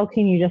 like how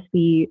can you just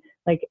be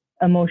like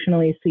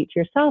emotionally sweet to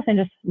yourself, and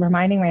just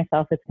reminding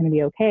myself it's going to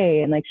be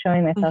okay, and like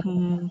showing myself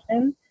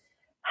compassion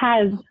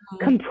has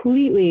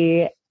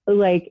completely,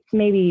 like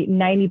maybe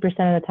 90%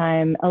 of the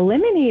time,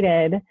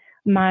 eliminated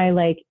my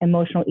like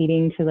emotional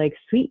eating to like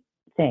sweet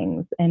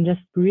things. And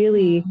just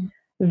really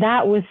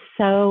that was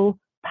so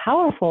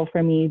powerful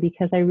for me,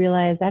 because I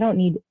realized I don't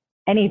need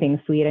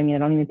anything sweet. I mean, I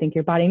don't even think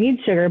your body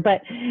needs sugar,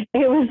 but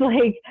it was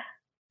like,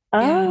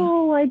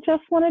 I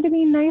just wanted to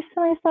be nice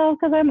to myself,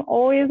 because I'm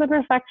always a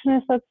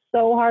perfectionist. That's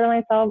so hard on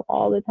myself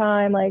all the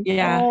time. Like,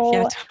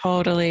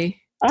 totally.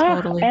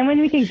 And when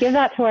we can give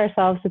that to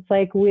ourselves, it's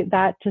like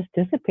that just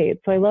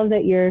dissipates. So I love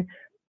that you're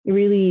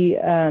really,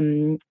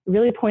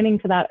 really pointing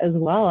to that as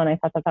well. And I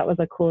thought that was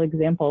a cool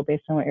example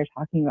based on what you're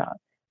talking about.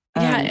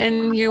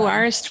 And you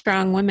are a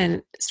strong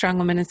woman.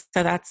 And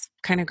so that's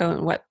kind of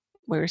going what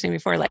we were saying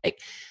before, like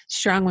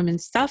strong women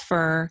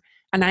suffer.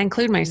 And I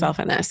include myself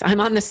in this.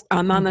 I'm on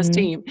this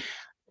team,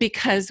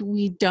 because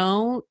we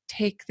don't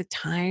take the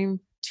time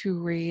to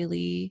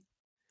really,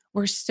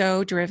 we're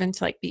so driven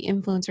to like be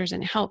influencers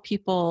and help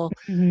people,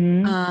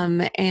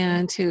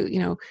 and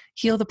to,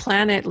 heal the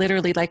planet,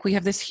 literally. Like we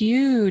have this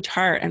huge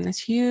heart and this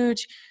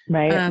huge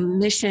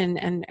mission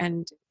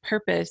and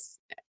purpose.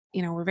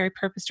 We're very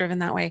purpose driven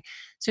that way.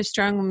 So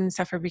strong women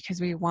suffer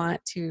because we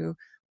want to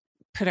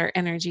put our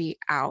energy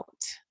out.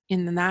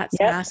 And that's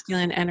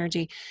masculine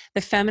energy.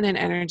 The feminine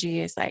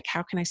energy is like,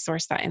 how can I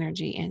source that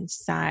energy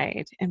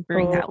inside and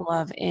bring that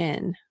love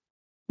in?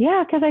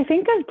 Yeah, because I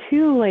think of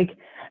too, like,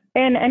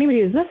 and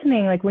anybody who's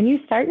listening, like when you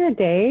start your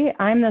day,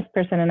 I'm this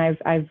person, and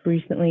I've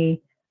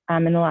recently,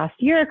 in the last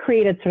year,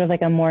 created sort of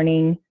like a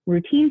morning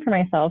routine for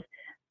myself.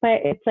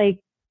 But it's like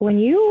when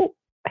you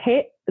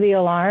hit the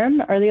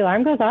alarm, or the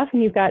alarm goes off,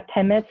 and you've got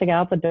 10 minutes to get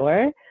out the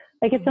door,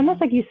 like it's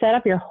almost like you set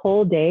up your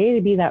whole day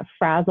to be that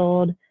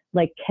frazzled,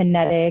 like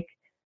kinetic,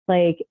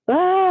 like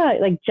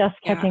just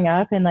catching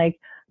up and like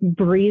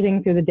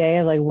breezing through the day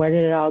of like, where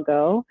did it all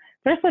go?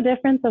 There's the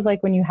difference of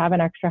like when you have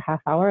an extra half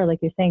hour, like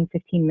you're saying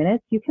 15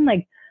 minutes, you can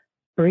like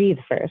breathe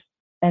first,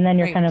 and then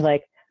you're kind of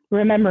like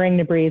remembering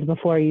to breathe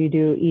before you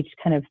do each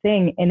kind of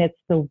thing. And it's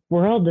the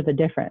world of a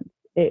difference.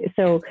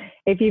 So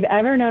if you've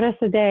ever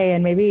noticed a day,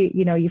 and maybe,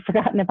 you've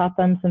forgotten about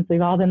them since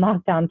we've all been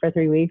locked down for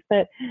 3 weeks,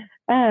 but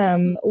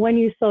when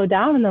you slow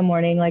down in the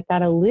morning, like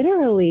that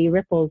literally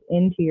ripples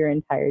into your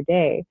entire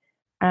day.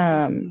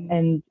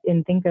 And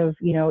think of,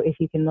 if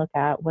you can look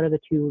at what are the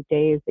 2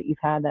 days that you've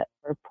had that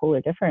are polar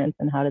difference,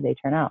 and how did they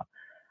turn out?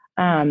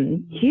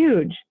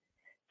 Huge.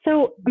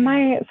 So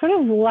my sort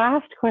of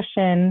last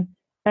question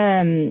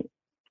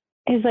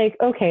is like,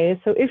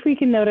 okay, so if we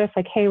can notice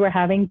like, hey, we're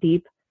having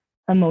deep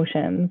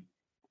emotions,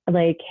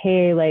 like,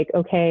 hey, like,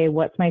 okay,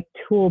 what's my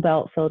tool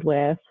belt filled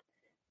with?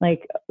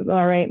 Like,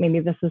 all right, maybe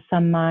this is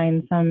some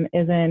mine, some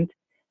isn't.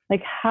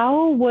 Like,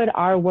 how would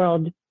our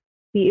world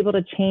be able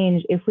to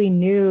change if we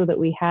knew that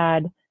we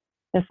had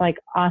this like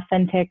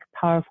authentic,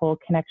 powerful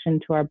connection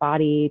to our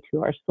body,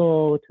 to our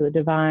soul, to the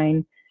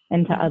divine,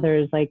 and to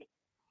others? Like,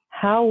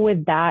 how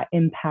would that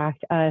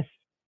impact us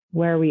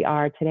where we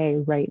are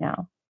today, right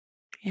now?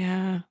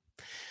 Yeah.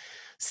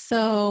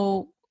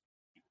 So,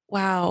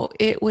 wow,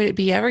 it would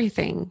be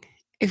everything.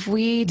 If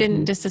we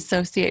didn't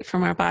disassociate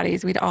from our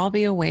bodies, we'd all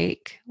be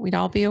awake. We'd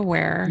all be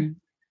aware.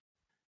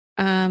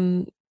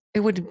 It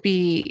would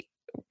be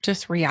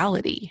just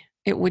reality.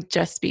 It would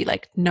just be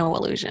like no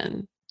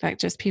illusion. Like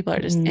just people are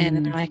just in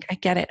and they're like, I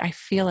get it. I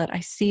feel it. I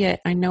see it.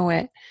 I know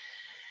it.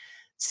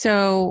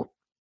 So,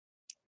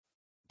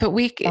 but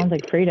sounds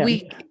like freedom.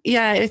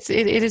 it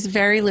is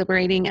very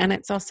liberating, and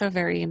it's also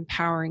very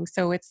empowering.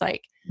 So it's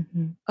like,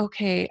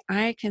 okay,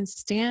 I can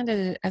stand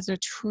as a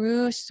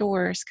true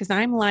source because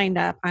I'm lined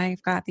up.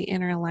 I've got the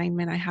inner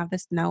alignment. I have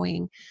this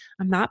knowing.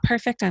 I'm not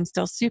perfect. I'm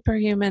still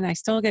superhuman. I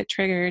still get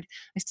triggered.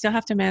 I still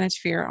have to manage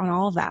fear on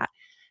all of that.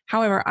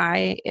 However,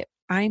 I'm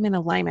in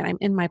alignment. I'm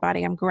in my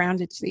body. I'm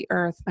grounded to the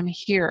earth. I'm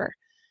here.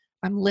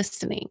 I'm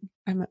listening.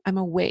 I'm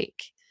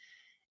awake.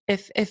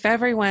 If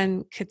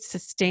everyone could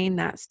sustain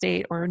that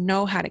state or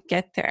know how to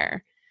get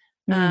there,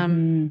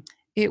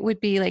 it would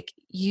be like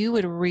you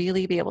would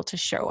really be able to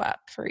show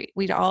up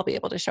we'd all be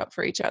able to show up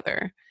for each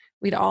other.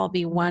 We'd all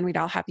be one. We'd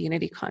all have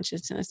unity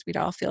consciousness. We'd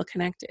all feel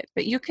connected.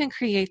 But you can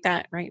create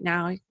that right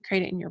now. You can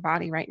create it in your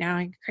body right now.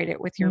 You can create it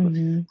with your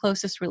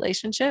closest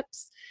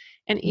relationships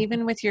and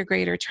even with your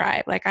greater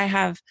tribe. Like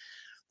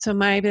so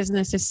my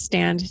business is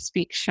Stand,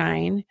 Speak,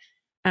 Shine.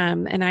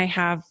 And I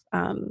have,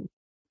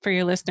 for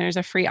your listeners,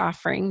 a free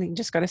offering. You can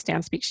just go to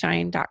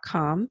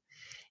standspeakshine.com.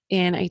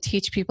 And I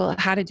teach people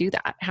how to do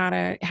that, how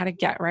to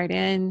get right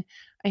in.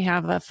 I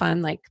have a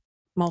fun, like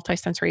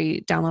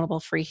multi-sensory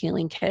downloadable free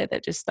healing kit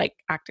that just like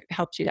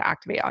helps you to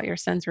activate all your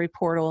sensory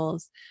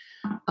portals.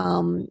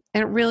 And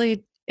it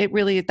really,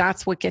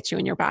 that's what gets you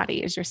in your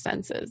body is your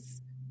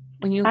senses.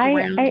 When you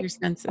ground your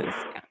senses.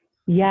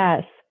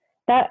 Yes.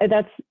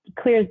 That's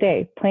clear as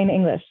day, plain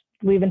English.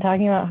 We've been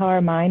talking about how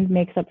our mind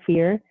makes up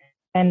fear,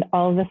 and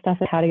all of this stuff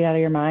is how to get out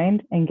of your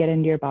mind and get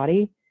into your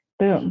body.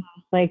 Boom.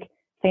 Like,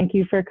 thank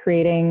you for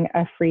creating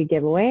a free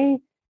giveaway,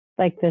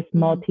 like this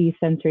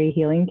multi-sensory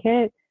healing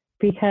kit,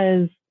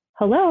 because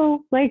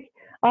like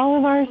all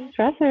of our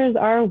stressors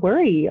are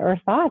worry or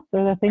thoughts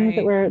or the things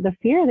that the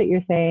fear that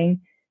you're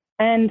saying.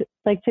 And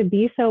like to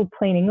be so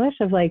plain English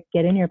of like,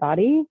 get in your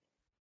body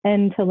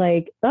and to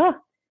like,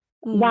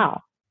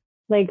 wow.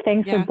 Like,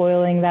 thanks for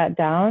boiling that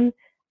down.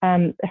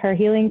 Her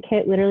healing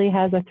kit literally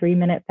has a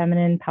 3-minute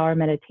feminine power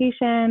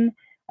meditation,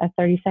 a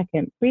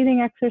 30-second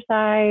breathing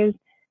exercise,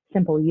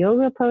 simple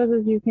yoga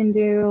poses you can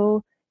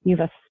do. You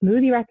have a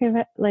smoothie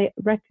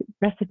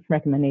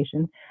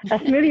recommendation, a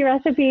smoothie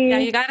recipe. Yeah,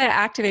 you got to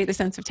activate the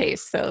sense of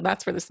taste. So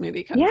that's where the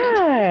smoothie comes in.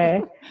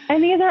 Yeah.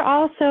 And these are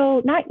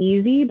also not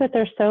easy, but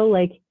they're so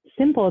like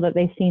simple that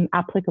they seem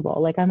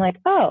applicable. Like, I'm like,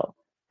 oh,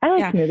 I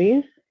like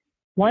smoothies.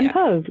 One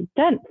pose,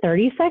 done,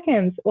 30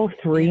 seconds. Oh,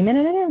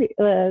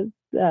 3-minute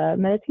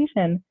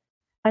meditation.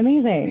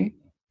 Amazing.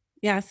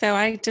 Yeah. So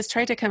I just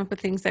tried to come up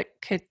with things that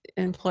could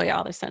employ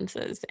all the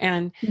senses.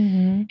 And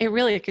it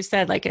really, like you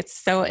said, like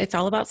it's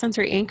all about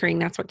sensory anchoring.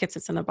 That's what gets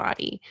us in the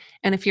body.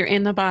 And if you're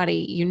in the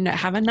body, you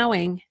have a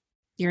knowing,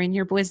 you're in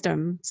your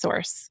wisdom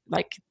source.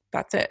 Like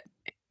that's it.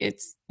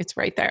 It's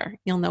right there.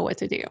 You'll know what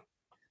to do.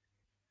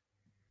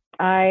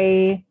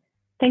 I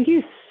thank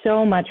you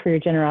so much for your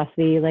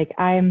generosity. Like,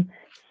 I'm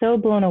so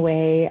blown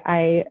away.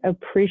 I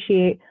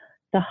appreciate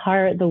the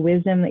heart, the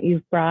wisdom that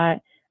you've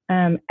brought,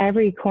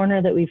 every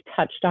corner that we've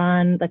touched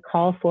on, the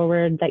call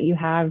forward that you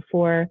have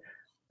for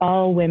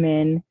all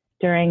women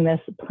during this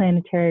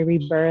planetary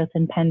rebirth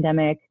and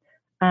pandemic,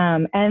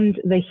 and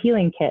the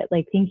healing kit.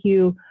 Like, thank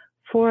you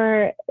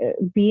for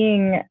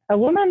being a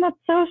woman that's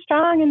so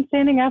strong and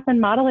standing up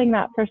and modeling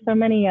that for so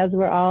many as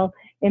we're all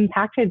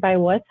impacted by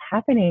what's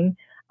happening.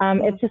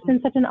 It's just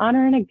been such an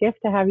honor and a gift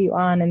to have you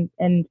on,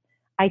 and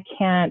I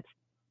can't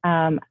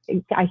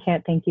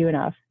thank you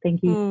enough.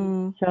 Thank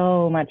you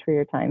so much for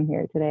your time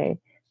here today.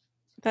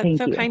 That's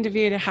so kind of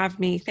you to have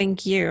me.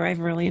 Thank you. I've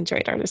really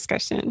enjoyed our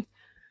discussion.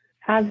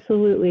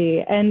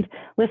 Absolutely. And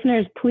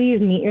listeners,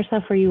 please meet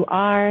yourself where you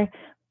are.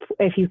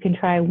 If you can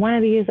try one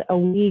of these a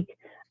week,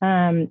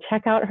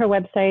 check out her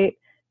website,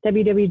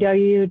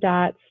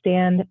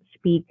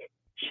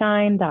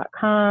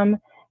 www.standspeakshine.com.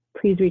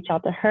 Please reach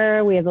out to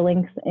her. We have the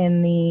links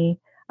in the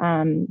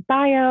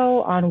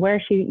bio on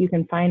where you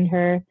can find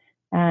her,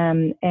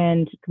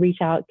 and reach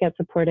out, get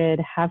supported,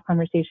 have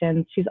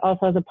conversations. She's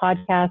also has a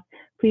podcast.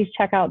 Please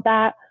check out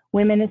that,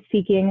 Women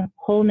Seeking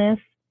Wholeness.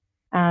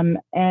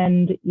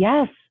 And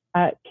yes,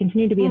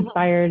 continue to be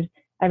inspired.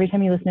 Every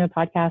time you listen to a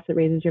podcast, it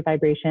raises your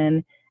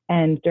vibration.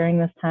 And during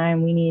this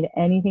time, we need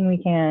anything we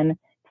can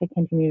to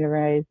continue to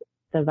raise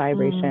the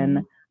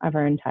vibration of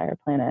our entire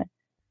planet.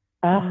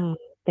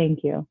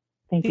 Thank you.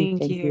 Thank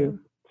you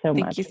so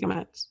much. Thank you so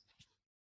much.